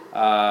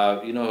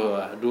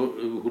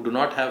 who do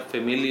not have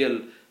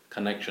familial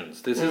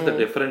connections. This is the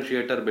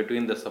differentiator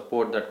between the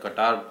support that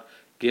Qatar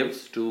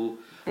gives to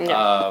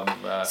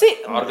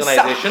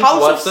organizations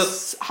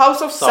versus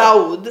House of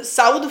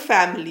Saud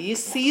family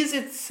sees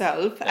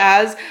itself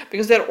as,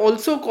 because they're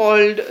also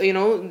called, they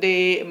are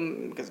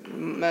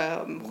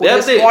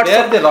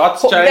the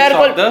Rothschilds of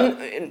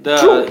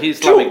the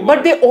Islamic world. But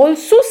they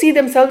also see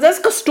themselves as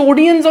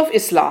custodians of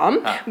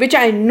Islam, which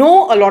I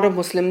know a lot of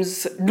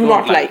Muslims do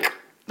not like.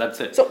 That's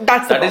it. So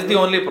that is the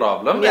only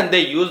problem, and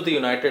they use the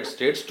United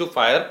States to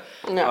fire.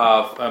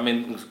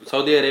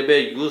 Saudi Arabia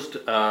used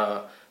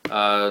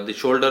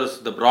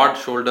the broad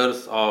shoulders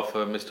of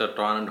Mr.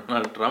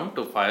 Donald Trump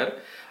to fire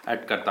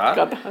at Qatar.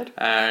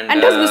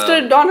 And does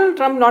Mr. Donald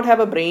Trump not have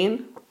a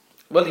brain?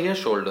 Well, he has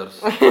shoulders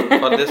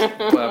for this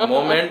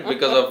moment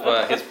because of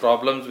his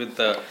problems with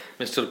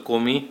Mr.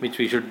 Comey, which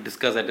we should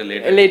discuss at a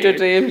later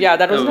time. Yeah,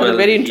 that was a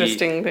very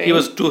interesting thing. He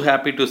was too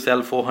happy to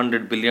sell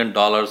 $400 billion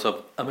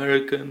of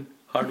American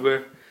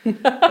hardware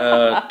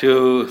to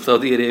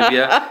Saudi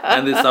Arabia,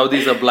 and the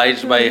Saudis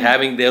obliged by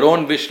having their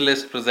own wish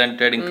list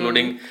presented,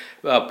 including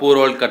poor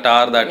old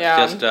Qatar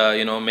that's just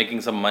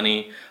making some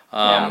money.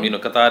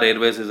 Qatar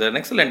Airways is an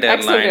excellent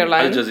airline.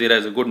 Al Jazeera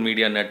is a good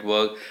media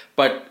network,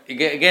 but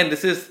again,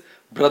 this is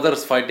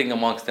brothers fighting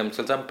amongst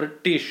themselves. I'm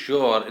pretty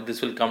sure this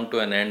will come to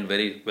an end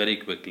very, very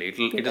quickly.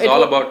 It is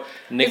all about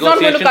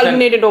negotiations and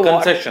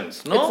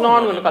concessions. No, it's not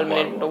going to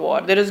culminate into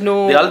war. There is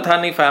no. The Al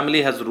Thani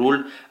family has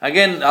ruled.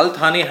 Again, Al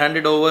Thani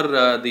handed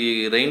over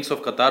the reins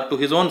of Qatar to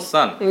his own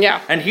son.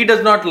 Yeah. And he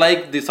does not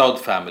like the Saud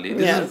family.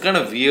 This is kind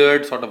of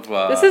weird sort of.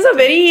 This is a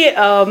very,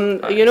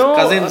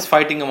 cousins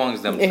fighting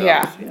amongst themselves.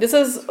 Yeah. This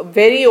is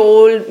very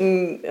old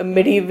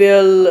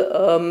medieval,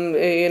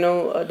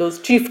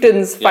 those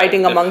chieftains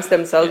fighting amongst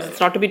themselves.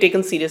 It's not to be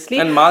taken seriously.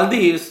 And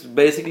Maldives,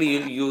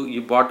 basically,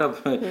 you brought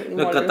up.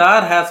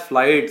 Qatar has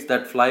flights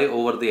that fly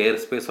over the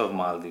airspace of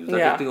Maldives.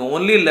 That is the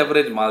only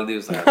leverage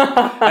Maldives has,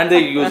 and they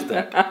use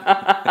that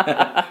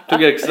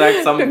to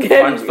extract some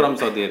funds from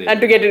Saudi Arabia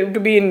and to get it to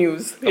be in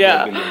news.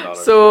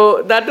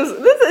 So that is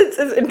it's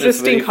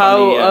interesting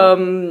how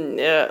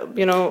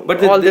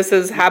this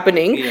is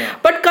happening. Yeah.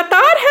 But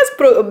Qatar has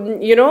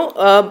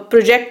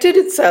projected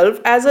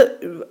itself as a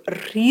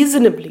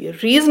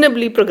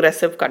reasonably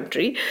progressive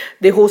country.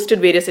 They hosted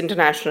various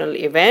international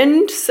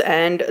events,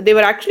 and they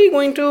were actually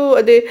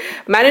they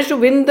managed to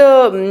win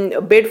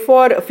the bid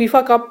for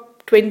FIFA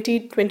Cup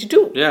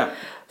 2022. Yeah.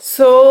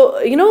 So,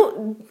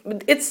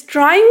 it's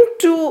trying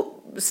to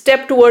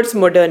step towards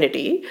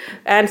modernity,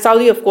 and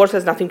Saudi, of course,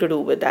 has nothing to do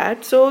with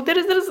that. So there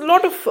is a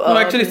lot of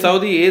actually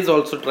Saudi is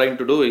also trying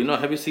to do.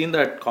 Have you seen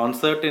that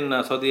concert in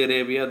Saudi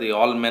Arabia, the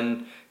all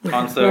men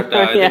concert?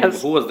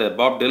 Yes. Who was there?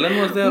 Bob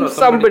Dylan was there, or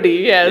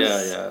somebody?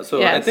 Yes. Yeah.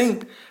 So I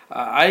think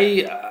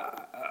I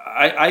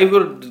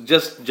would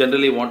just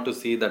generally want to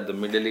see that the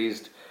Middle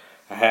East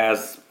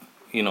has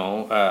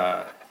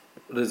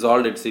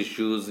resolved its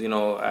issues.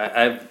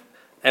 I've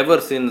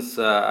ever since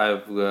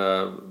I've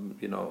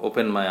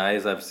opened my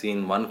eyes, I've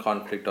seen one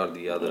conflict or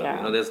the other.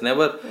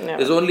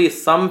 There's only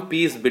some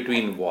peace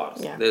between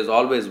wars. There's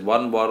always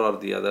one war or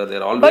the other.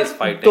 They're always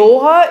fighting.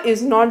 Doha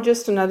is not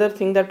just another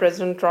thing that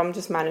President Trump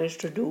just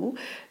managed to do.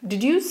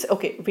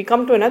 We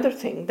come to another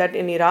thing, that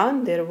in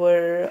Iran there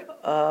were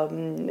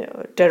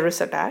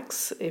terrorist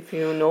attacks, if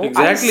you know.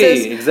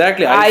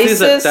 Exactly.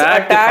 ISIS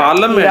attacked the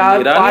parliament,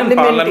 Iranian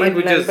parliament,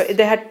 which is...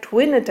 They had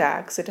twin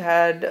attacks. It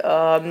had...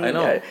 I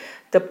know.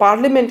 The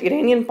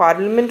Iranian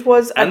parliament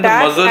was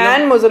attacked,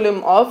 and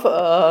mausoleum of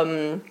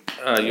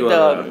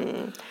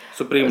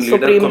Supreme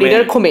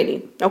Leader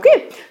Khomeini.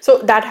 Okay, so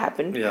that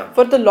happened. Yeah.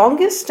 For the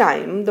longest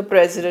time, the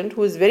president,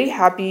 who is very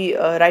happy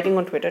writing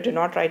on Twitter, did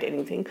not write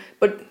anything.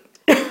 But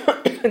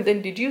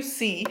then did you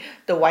see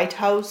the White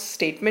House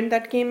statement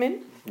that came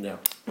in? Yeah.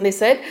 They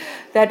said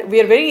that we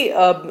are very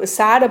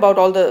sad about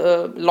all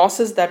the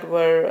losses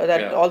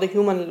all the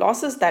human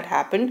losses that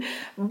happened,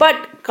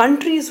 but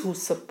countries who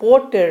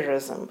support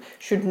terrorism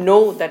should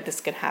know that this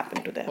can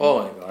happen to them.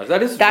 Oh my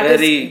gosh,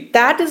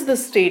 that is the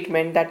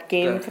statement that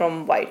came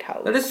from White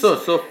House. That is so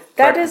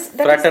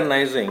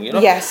fraternizing.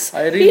 Yes,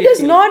 he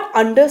does not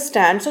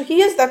understand. So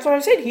that's what I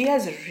said. He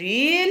has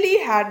really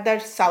had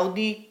that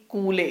Saudi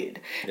Kool-Aid.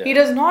 Yeah. He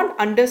does not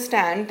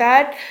understand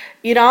that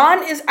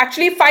Iran is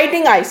actually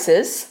fighting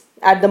ISIS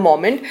at the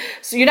moment.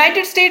 So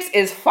United States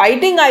is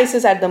fighting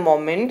ISIS at the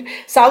moment.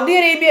 Saudi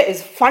Arabia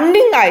is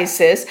funding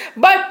ISIS,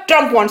 but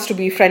Trump wants to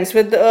be friends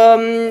with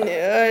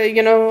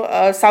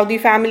Saudi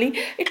family.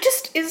 It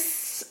just is.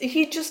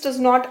 He just does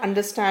not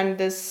understand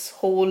this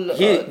whole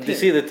thing.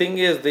 See, the thing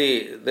is,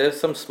 there's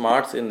some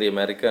smarts in the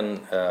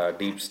American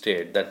deep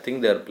state that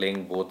think they're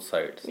playing both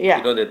sides.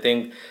 Yeah. They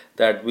think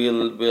that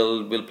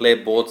we'll play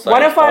both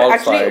sides.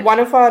 One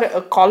of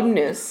our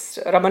columnists,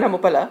 Ramana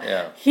Mupala,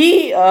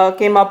 he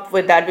came up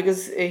with that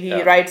because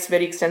he writes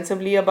very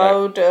extensively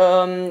about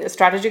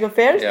strategic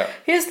affairs. Yeah.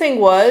 His thing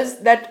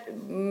was that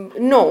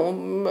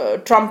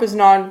Trump is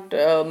not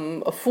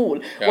a fool.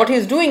 Yeah. What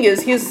he's doing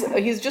is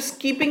he's just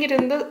keeping it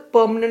in the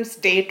permanent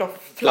state of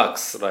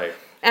flux. Right.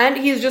 And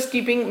he's just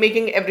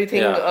making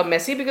everything Yeah.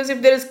 messy, because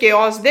if there is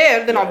chaos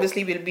there, then Right.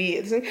 obviously we'll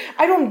be.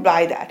 I don't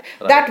buy that.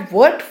 Right. That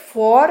worked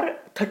for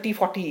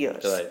 30-40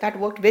 years. Right. That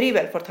worked very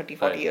well for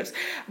 30-40 Right. years.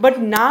 But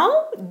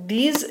now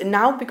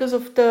because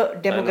of the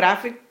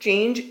demographic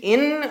change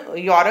in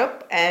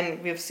Europe,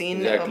 and we've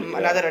seen Exactly, yeah.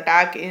 another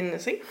attack in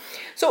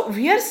so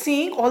we are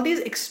seeing all these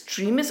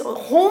extremists,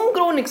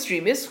 homegrown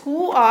extremists,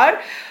 who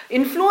are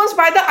influenced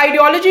by the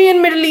ideology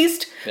in Middle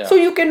East. Yeah. So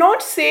you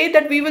cannot say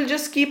that we will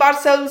just keep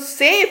ourselves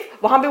safe.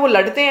 वहाँ पे वो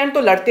लड़ते हैं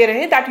तो लड़ते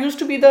रहे. That used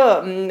to be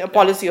the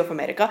policy of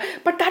America,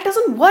 but that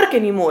doesn't work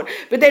anymore.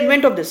 With the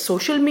advent of this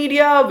social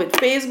media, with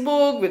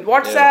Facebook, with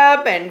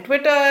WhatsApp and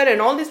Twitter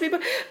and all these people,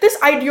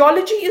 this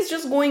ideology is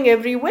just going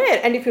everywhere.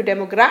 And if your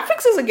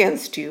demographics is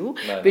against you,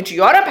 Right. which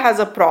Europe has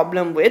a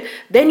problem with,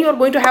 then you're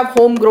going to have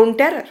homegrown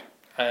terror.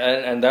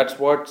 And that's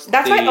what's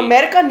That's the why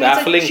America needs a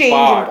baffling change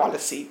part. in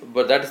policy.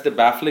 But that's the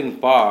baffling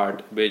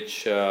part,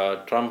 which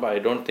Trump, I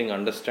don't think,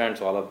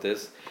 understands all of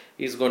this.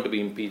 He's going to be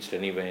impeached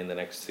anyway in the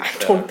next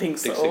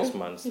six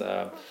months.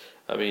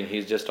 I mean,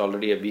 he's just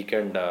already a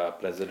weekend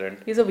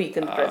president. He's a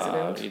weakened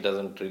president. He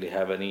doesn't really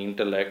have any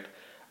intellect.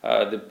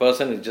 The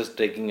person is just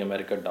taking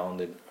America down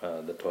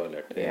the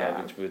toilet. You know,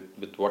 Yeah. which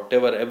with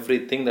whatever,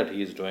 everything that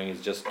he is doing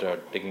is just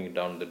taking it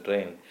down the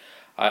drain.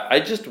 I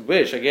just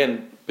wish, again,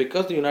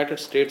 because the United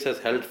States has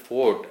held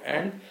fort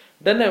and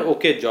done an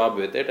okay job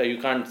with it. You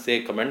can't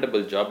say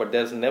commendable job, but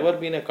there's never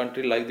been a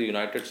country like the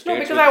United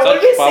States Because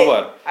with such power.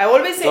 I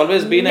always say, It's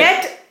always been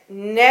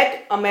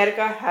net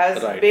America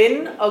has Right.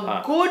 been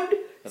a good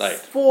Right.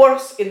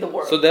 force in the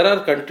world. So there are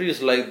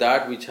countries like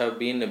that which have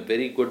been a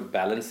very good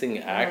balancing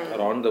act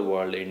around the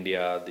world.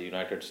 India, the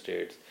United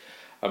States,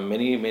 for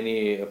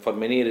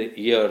many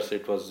years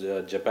it was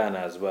Japan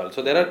as well.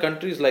 So there are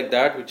countries like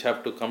that which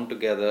have to come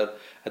together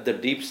at the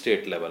deep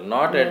state level,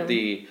 not at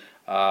the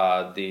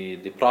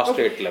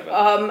prostate level.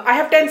 I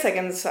have 10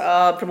 seconds,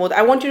 Pramod.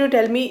 I want you to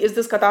tell me, is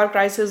this Qatar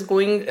crisis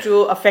going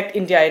to affect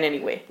India in any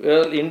way?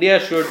 Well, India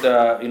should,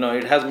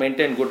 it has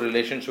maintained good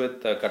relations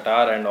with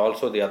Qatar and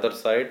also the other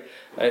side.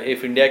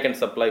 If India can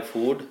supply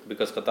food,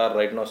 because Qatar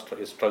right now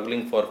is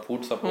struggling for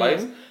food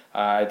supplies,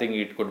 I think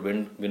it could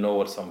win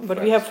over some.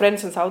 But we have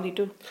friends in Saudi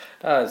too.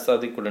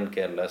 Saudi couldn't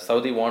care less.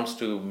 Saudi wants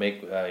to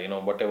make,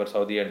 whatever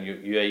Saudi and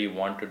UAE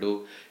want to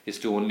do is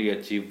to only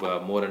achieve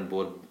more and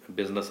more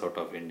business out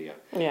of India.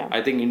 Yeah.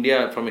 I think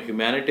India, from a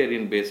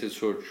humanitarian basis,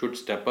 should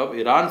step up.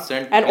 Iran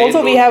sent, And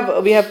also we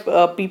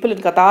have people in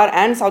Qatar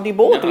and Saudi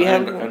both. Yeah,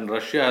 and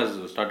Russia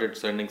has started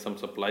sending some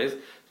supplies.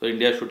 So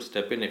India should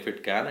step in if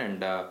it can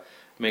and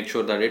make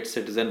sure that its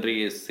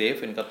citizenry is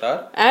safe in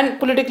Qatar. And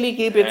politically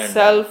keep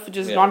itself,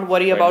 not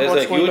worry about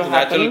what's going to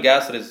happen. There's a huge natural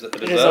gas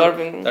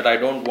reserve that I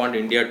don't want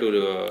India to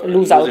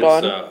lose out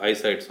on.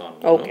 Eyesight on.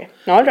 Okay,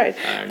 all right.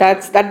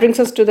 That brings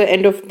us to the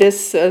end of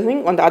this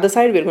thing. On the other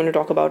side, we're going to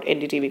talk about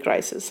NDTV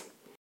crisis.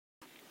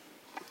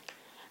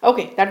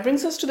 Okay, that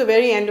brings us to the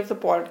very end of the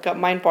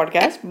Mind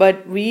podcast,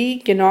 but we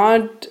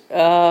cannot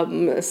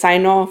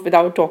sign off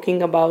without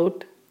talking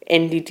about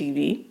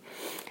NDTV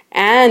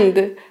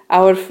and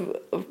our,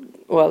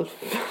 I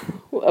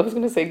was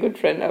going to say good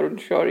friend Arun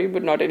Shourie,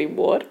 but not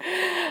anymore.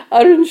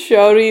 Arun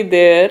Shourie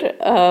there.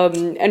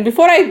 And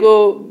before I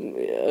go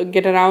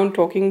get around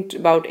talking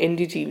about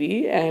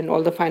NDTV and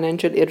all the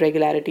financial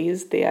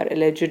irregularities they are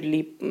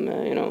allegedly,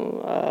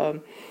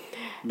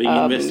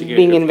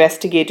 being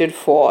investigated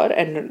for,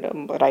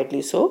 and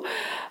rightly so.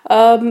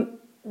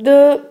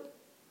 The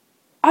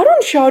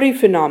Arun Shourie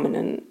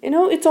phenomenon,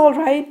 it's all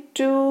right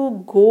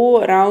to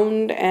go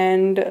around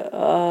and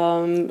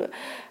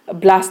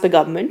blast the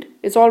government.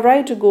 It's all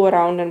right to go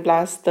around and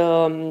blast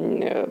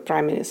the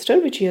Prime Minister,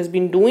 which he has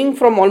been doing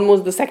from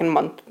almost the second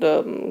month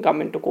the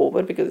government took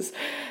over, because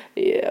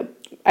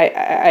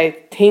I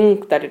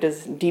think that it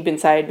is deep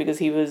inside because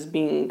he was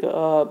being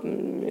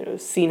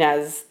seen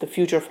as the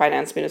future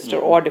finance minister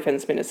or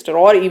defense minister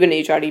or even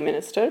HRD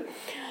minister.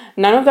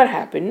 None of that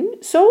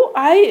happened. So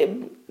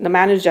the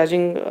man is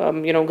judging,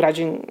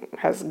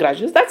 has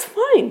grudges. That's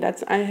fine.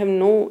 I have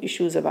no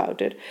issues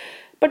about it.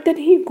 But then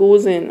he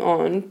goes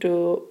on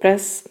to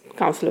Press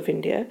Council of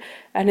India,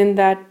 and in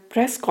that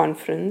press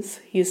conference,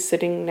 he's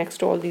sitting next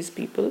to all these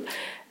people,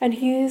 and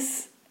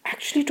he's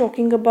actually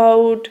talking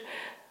about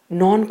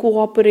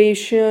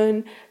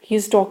non-cooperation.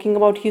 He's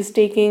taking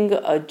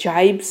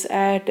jibes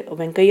at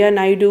Venkaiah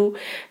Naidu.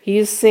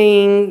 He's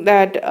saying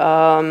that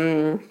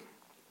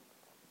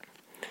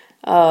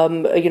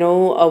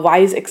why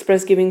is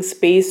Express giving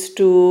space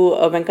to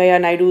Venkaiah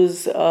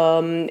Naidu's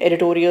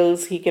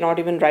editorials? He cannot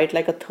even write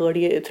like a third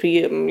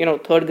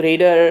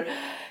grader.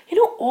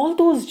 All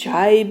those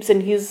jibes,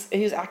 and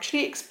he's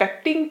actually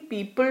expecting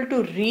people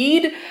to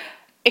read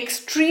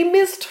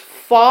extremist,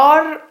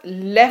 far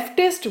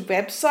leftist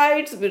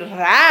websites with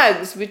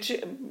rags, which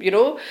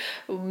the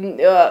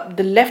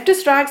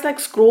leftist rags like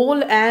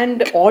Scroll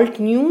and Alt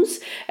News,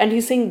 and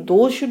he's saying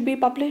those should be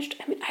published.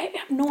 I mean, I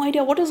have no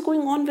idea what is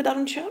going on with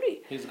Arun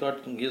Shourie. He's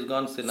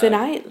gone senile.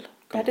 Senile.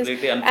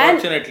 Completely. And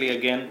Unfortunately,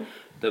 again,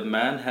 the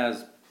man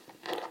has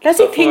does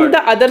he think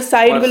the other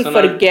side will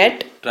personal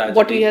forget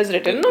what he tragedy. has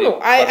written? No, The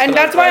no. And personal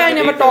that's why I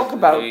never tragedy, talk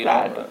about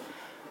that.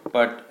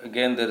 but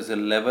again, there is a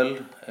level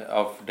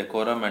of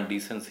decorum and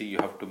decency you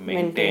have to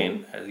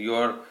maintain. You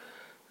are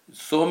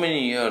so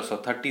many years, or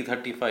 30,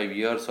 35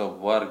 years of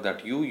work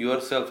that you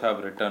yourself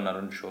have written,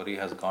 Arun Shourie,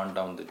 has gone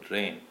down the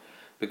drain.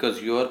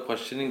 Because you are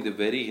questioning the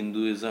very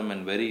Hinduism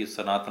and very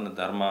Sanatana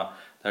Dharma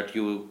that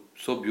you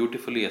so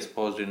beautifully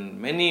espoused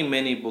in many,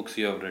 many books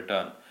you have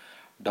written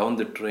down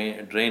the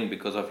drain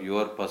because of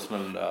your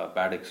personal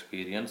bad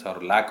experience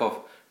or lack of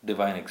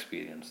divine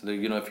experience.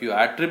 If you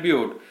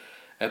attribute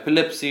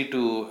epilepsy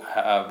to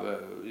have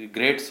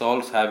great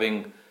souls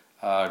having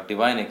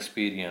divine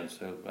experience,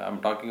 I'm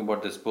talking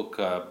about this book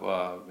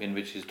in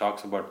which he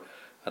talks about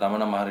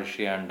Ramana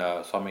Maharishi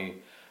and Swami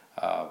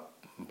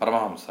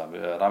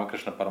Paramahamsa,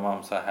 Ramakrishna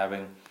Paramahamsa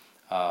having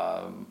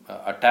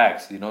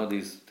attacks,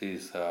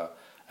 these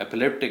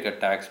epileptic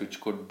attacks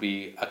which could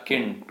be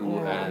akin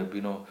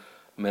to,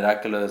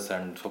 miraculous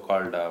and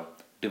so-called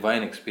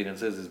divine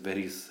experiences is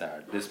very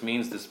sad. This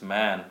means this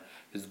man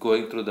is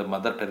going through the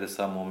Mother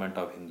Teresa moment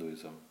of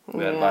Hinduism,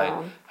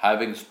 whereby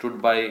having stood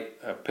by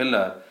a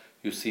pillar,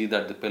 you see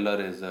that the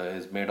pillar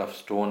is made of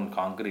stone,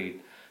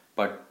 concrete,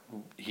 but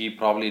he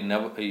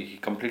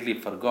completely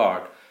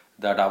forgot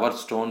that our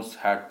stones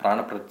had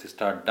prana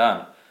pratishtha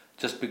done.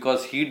 Just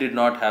because he did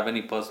not have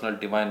any personal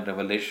divine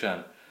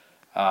revelation,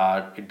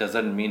 it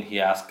doesn't mean he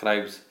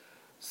ascribes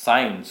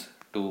signs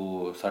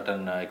to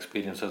certain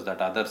experiences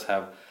that others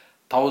have.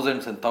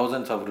 Thousands and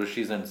thousands of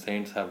rishis and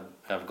saints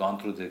have gone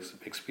through this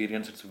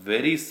experience. It's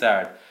very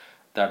sad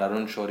that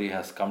Arun Shourie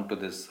has come to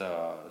this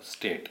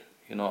state,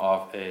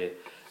 of a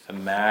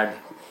mad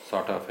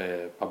sort of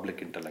a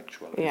public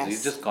intellectual. Yes.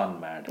 He's just gone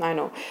mad. I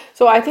know.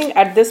 So I think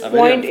at this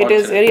point it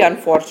is very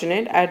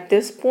unfortunate. At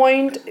this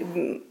point,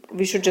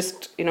 we should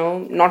just,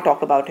 not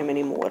talk about him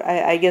anymore.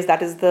 I guess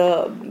that is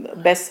the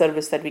best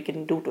service that we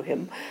can do to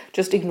him.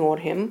 Just ignore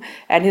him.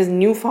 And his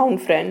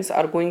newfound friends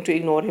are going to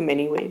ignore him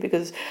anyway,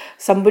 because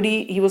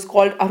he was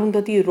called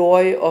Arundhati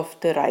Roy of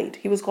the right.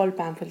 He was called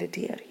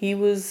pamphleteer. He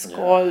was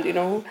called,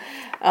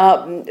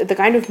 the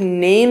kind of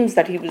names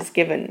that he was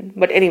given.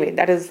 But anyway,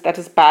 that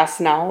is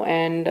past now.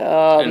 And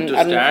to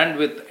stand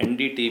with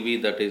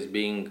NDTV that is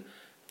being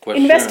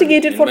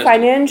investigated for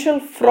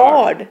financial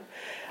fraud.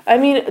 I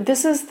mean,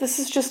 this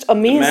is just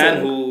amazing. The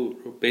man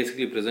who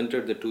basically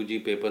presented the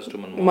 2G papers to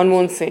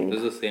Manmohan Singh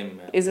is the same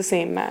man. Is the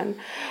same man.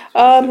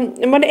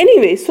 But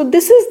anyway, so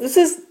this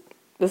is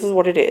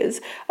what it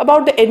is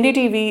about the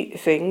NDTV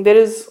thing. There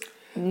is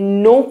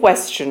no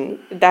question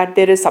that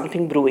there is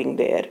something brewing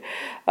there.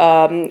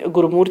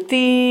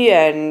 Gurumurthy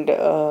and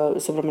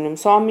Subramaniam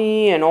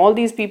Swamy and all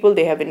these people,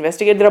 they have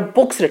investigated. There are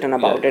books written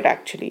about it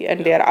actually,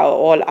 and they are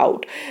all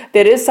out.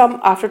 There is some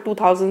after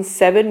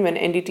 2007 when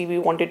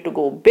NDTV wanted to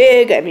go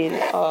big. I mean,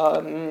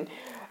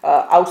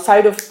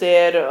 outside of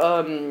their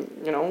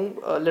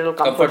little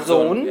comfort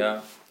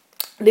zone.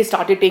 They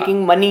started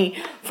taking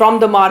money from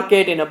the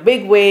market in a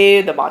big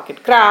way. The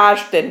market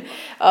crashed. Then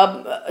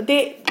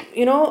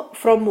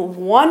from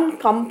one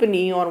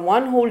company or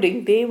one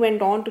holding, they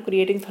went on to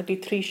creating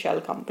 33 shell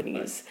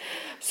companies.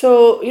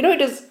 So,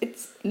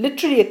 it's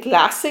literally a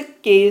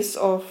classic case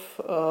of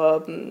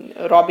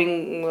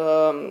robbing.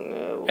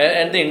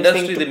 And the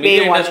industry, the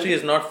media industry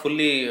is not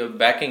fully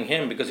backing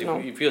him, because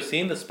if you've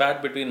seen the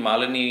spat between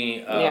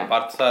Malini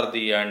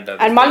Parthasarathy and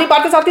Malini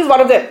Parthasarathy is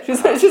one of them. She's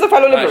a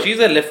fellow liberal. She's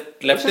a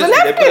leftist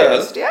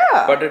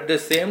liberal, but at the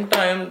same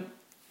time,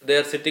 they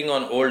are sitting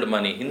on old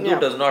money. Hindu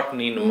does not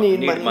need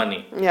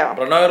money.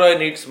 Prannoy Roy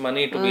needs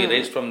money to be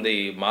raised from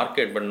the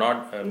market, but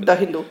not the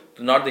Hindu.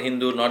 Not the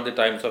Hindu, not the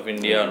Times of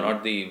India,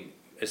 not the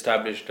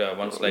established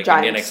ones like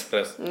Giants. Indian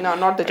Express, no,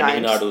 not the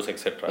Giants, Inadus,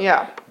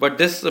 etc. But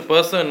this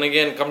person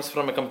again comes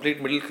from a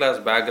complete middle class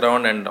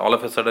background, and all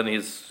of a sudden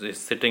he's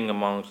sitting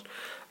amongst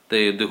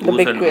the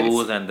who's and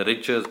who's and the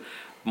riches.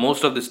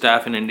 Most of the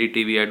staff in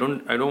NDTV, I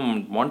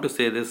don't want to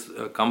say this,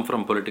 come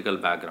from political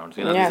backgrounds.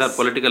 These are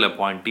political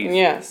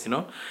appointees.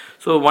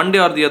 So one day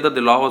or the other,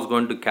 the law was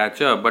going to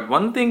catch up. But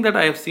one thing that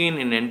I have seen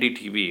in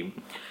NDTV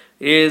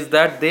is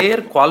that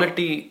their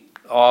quality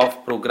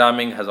of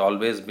programming has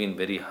always been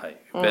very high.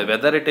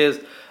 Whether it is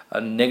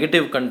a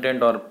negative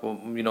content or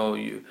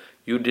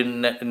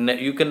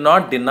you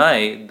cannot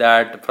deny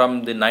that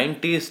from the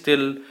 90s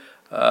till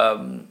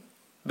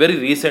very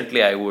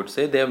recently, I would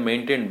say, they have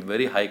maintained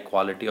very high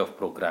quality of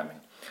programming.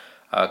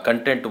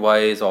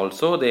 Content-wise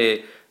also,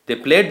 they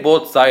played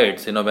both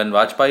sides. When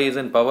Vajpayee is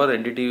in power,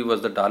 NDTV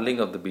was the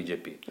darling of the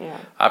BJP.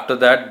 After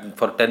that,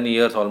 for 10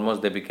 years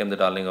almost, they became the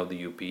darling of the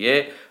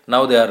UPA.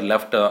 Now they are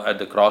left at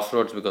the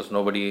crossroads because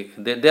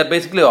they are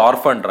basically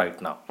orphaned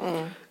right now.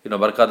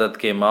 Barkha Dutt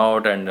came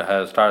out and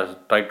has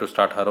tried to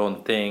start her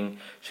own thing.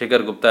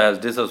 Shekhar Gupta has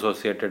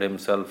disassociated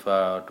himself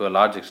to a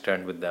large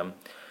extent with them.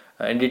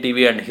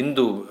 NDTV and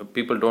Hindu,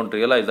 people don't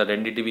realize that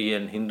NDTV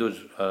and Hindus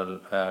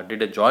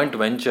did a joint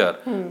venture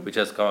which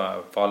has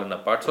fallen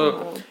apart.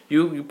 So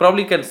you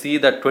probably can see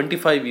that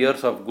 25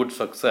 years of good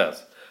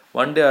success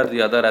one day or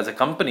the other as a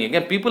company.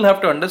 Again, people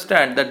have to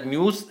understand that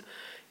news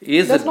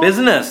is a That's not,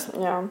 business.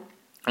 yeah.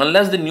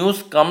 Unless the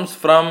news comes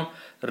from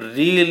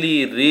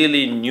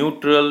really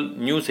neutral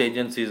news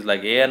agencies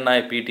like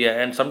ANI,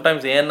 PTI, and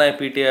sometimes ANI,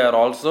 PTI are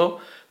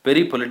also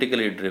very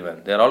politically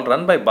driven. They are all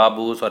run by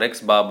Babus or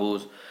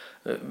ex-Babus.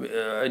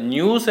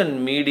 News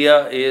and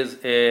media is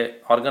a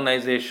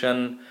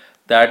organization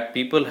that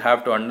people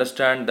have to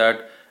understand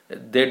that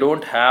they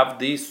don't have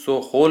the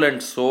so whole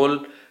and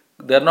soul.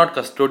 They are not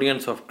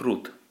custodians of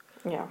truth.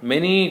 Yeah.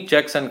 Many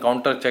checks and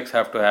counter checks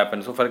have to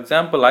happen. So, for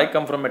example, I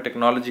come from a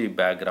technology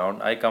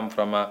background. I come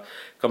from a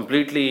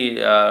completely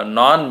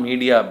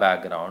non-media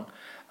background.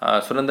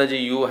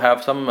 Surendraji, you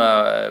have some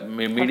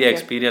media Okay.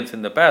 experience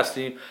in the past.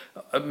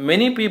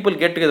 Many people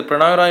get together.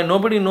 Pranay Roy,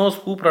 nobody knows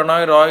who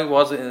Pranay Roy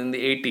was in the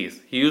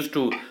 80s. He used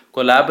to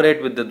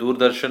collaborate with the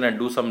Doordarshan and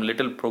do some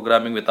little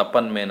programming with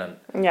Appan Menon.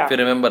 Yeah. If you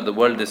remember the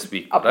world this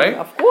week, right?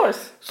 Of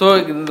course. So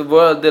in the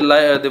world,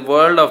 the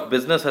world of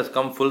business has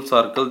come full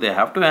circle. They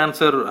have to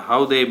answer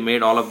how they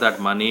made all of that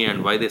money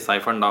and why they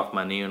siphoned off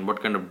money and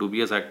what kind of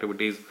dubious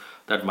activities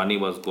that money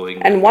was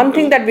going And one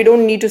thing into. that we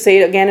don't need to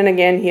say again and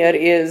again here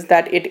is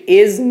that it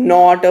is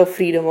not a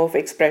freedom of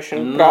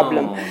expression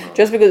problem. No.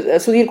 Just because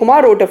Sudhir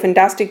Kumar wrote a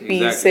fantastic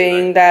piece Exactly,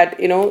 saying right. that,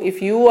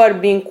 if you are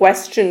being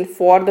questioned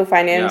for the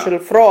financial Yeah.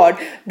 fraud,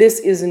 this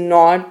is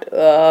not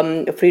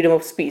freedom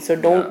of speech. So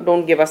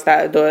don't give us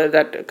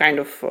that kind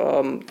of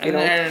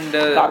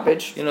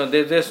garbage.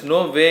 There's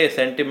no way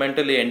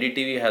sentimentally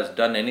NDTV has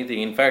done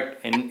anything. In fact,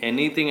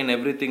 anything and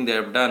everything they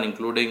have done,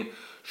 including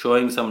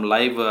showing some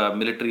live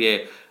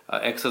military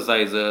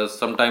exercises,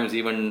 sometimes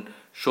even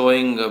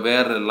showing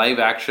where live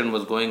action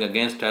was going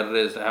against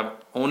terrorists, have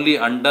only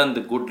undone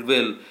the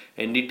goodwill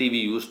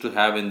NDTV used to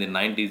have in the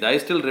 90s. I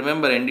still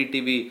remember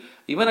NDTV,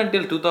 even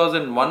until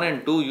 2001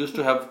 and 2, used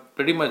to have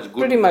pretty much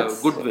Pretty much.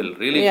 goodwill,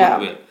 really Yeah.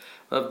 goodwill.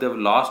 They've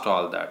lost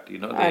all that. I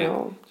They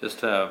know.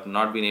 just have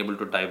not been able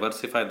to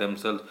diversify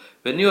themselves.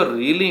 When you are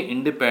really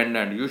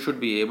independent, you should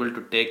be able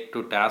to take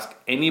to task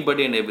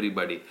anybody and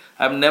everybody.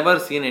 I've never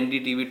seen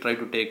NDTV try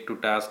to take to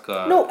task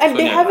No, and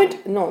they Sonia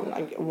haven't. Gandhi. No,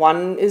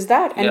 one is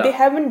that, and they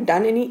Yeah. haven't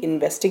done any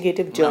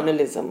investigative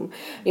journalism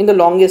in the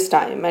longest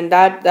time, and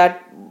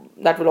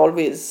that will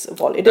always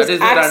fall. It That is is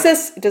their access.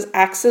 It is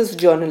access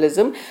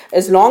journalism.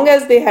 As long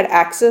as they had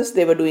access,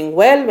 they were doing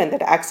well. When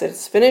that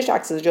access finished,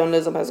 access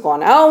journalism has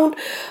gone out.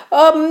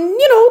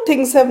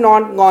 Things have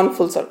not gone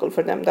full circle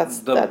for them. That's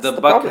the the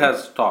buck problem.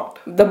 has stopped.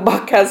 The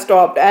buck has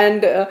stopped,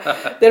 and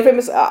their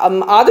famous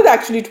Adit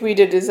actually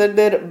tweeted is that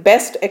their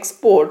best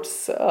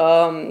exports,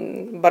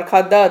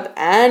 Barkha Dutt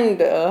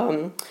and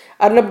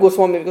Arnab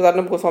Goswami, because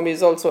Arnab Goswami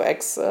is also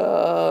ex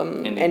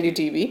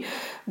NDTV,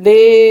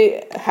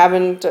 they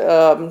haven't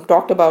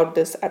talked about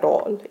this at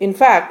all. In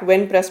fact,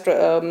 when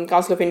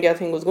Council of India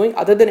thing was going,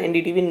 other than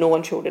NDTV, no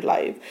one showed it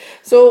live.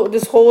 So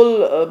this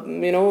whole,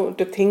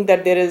 to think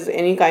that there is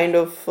any kind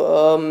of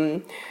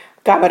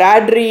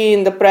camaraderie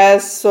in the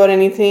press or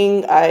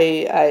anything,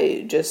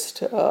 I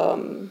just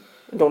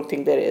don't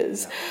think there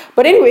is.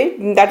 But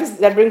anyway,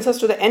 that brings us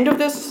to the end of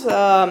this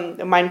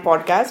Mind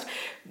podcast.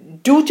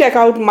 Do check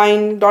out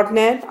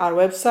mind.net, our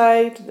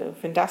website, the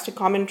fantastic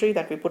commentary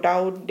that we put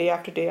out day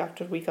after day,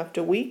 week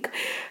after week,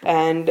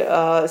 and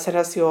send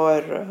us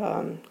your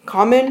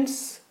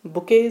comments,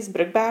 bouquets,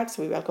 brickbats.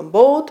 We welcome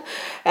both.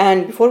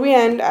 And before we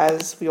end,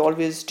 as we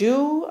always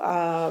do,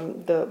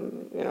 the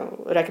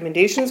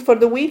recommendations for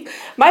the week.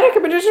 My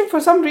recommendation, for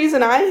some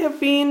reason, I have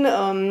been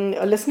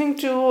listening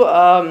to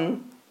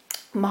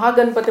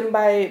Mahaganpatim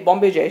by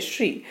Bombay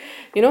Jayashree,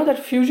 that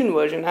fusion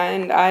version,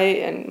 and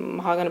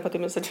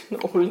Mahaganpatim is such an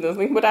old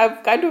thing, but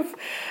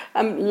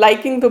I'm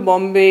liking the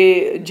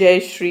Bombay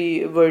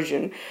Jayashree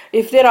version.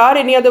 If there are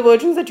any other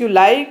versions that you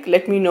like,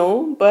 let me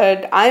know,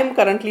 but I'm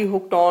currently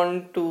hooked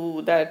on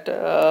to that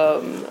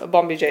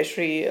Bombay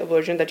Jayashree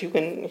version that you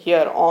can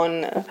hear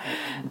on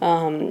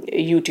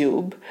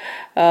YouTube.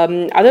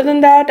 Other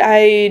than that,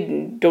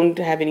 I don't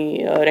have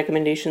any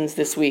recommendations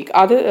this week.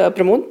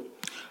 Pramod?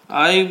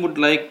 I would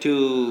like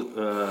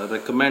to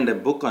recommend a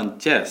book on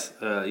chess.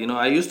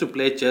 I used to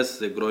play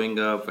chess growing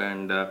up,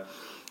 and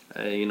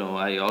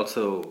I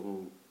also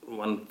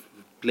one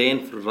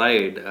plane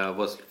ride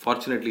was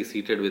fortunately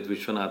seated with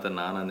Vishwanathan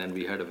Anand, and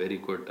we had a very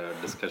good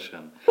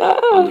discussion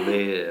on the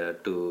way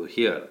to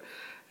here.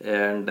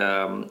 And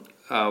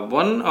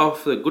one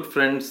of the good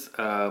friends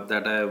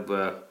that I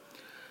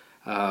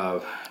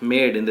have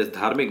made in this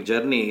dharmic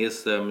journey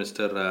is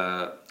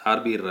Mr.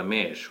 R.B.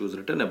 Ramesh, who's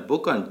written a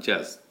book on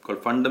chess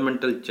called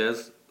Fundamental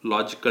Chess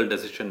Logical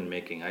Decision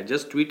Making. I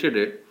just tweeted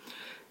it.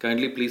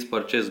 Kindly please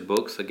purchase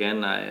books.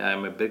 Again, I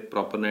am a big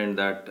proponent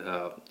that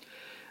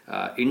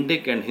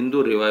Indic and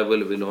Hindu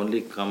revival will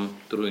only come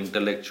through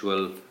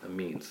intellectual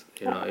means.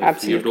 If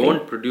Absolutely. you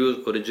don't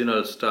produce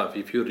original stuff,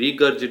 if you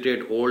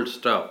regurgitate old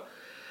stuff,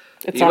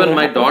 It's not even gonna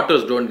my happen.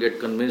 daughters don't get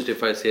convinced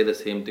if I say the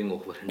same thing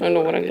over and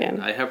over again.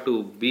 I have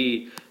to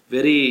be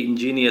very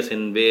ingenious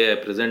in way I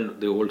present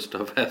the old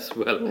stuff as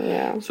well.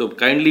 Yeah. So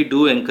kindly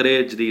do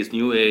encourage these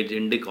new age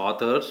Indic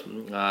authors.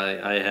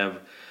 I have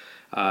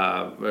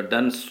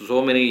done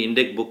so many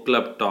Indic book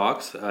club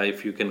talks.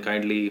 If you can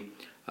kindly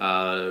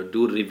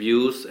do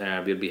reviews,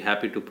 we'll be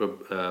happy to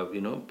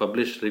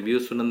publish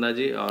reviews,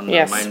 Sunandaji, on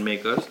Yes, mind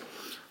makers.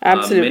 Many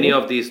absolutely.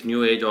 of these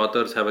new age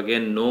authors have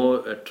again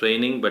no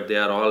training, but they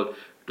are all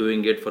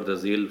doing it for the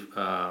zeal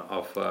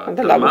of And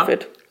the love of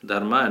it.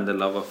 dharma and the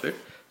love of it.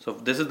 So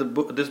this is the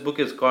book. This book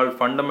is called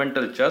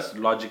Fundamental Chess: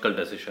 Logical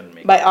Decision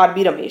By Making.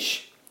 R.B.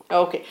 Ramesh.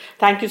 Okay,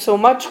 thank you so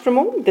much,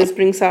 Pramod. This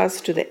brings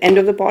us to the end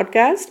of the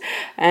podcast.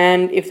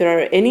 And if there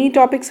are any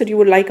topics that you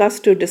would like us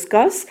to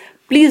discuss,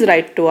 please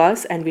write to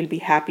us and we'll be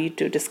happy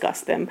to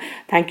discuss them.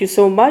 Thank you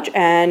so much.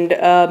 And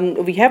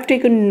we have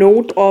taken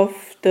note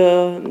of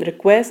the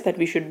request that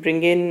we should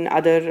bring in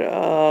other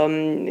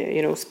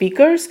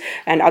speakers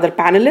and other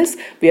panelists.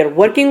 We are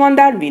working on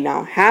that. We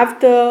now have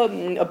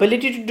the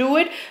ability to do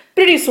it.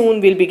 Pretty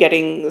soon we'll be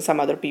getting some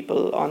other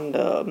people on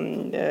the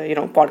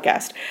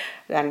podcast.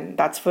 And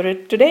that's for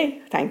it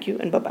today. Thank you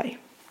and bye-bye.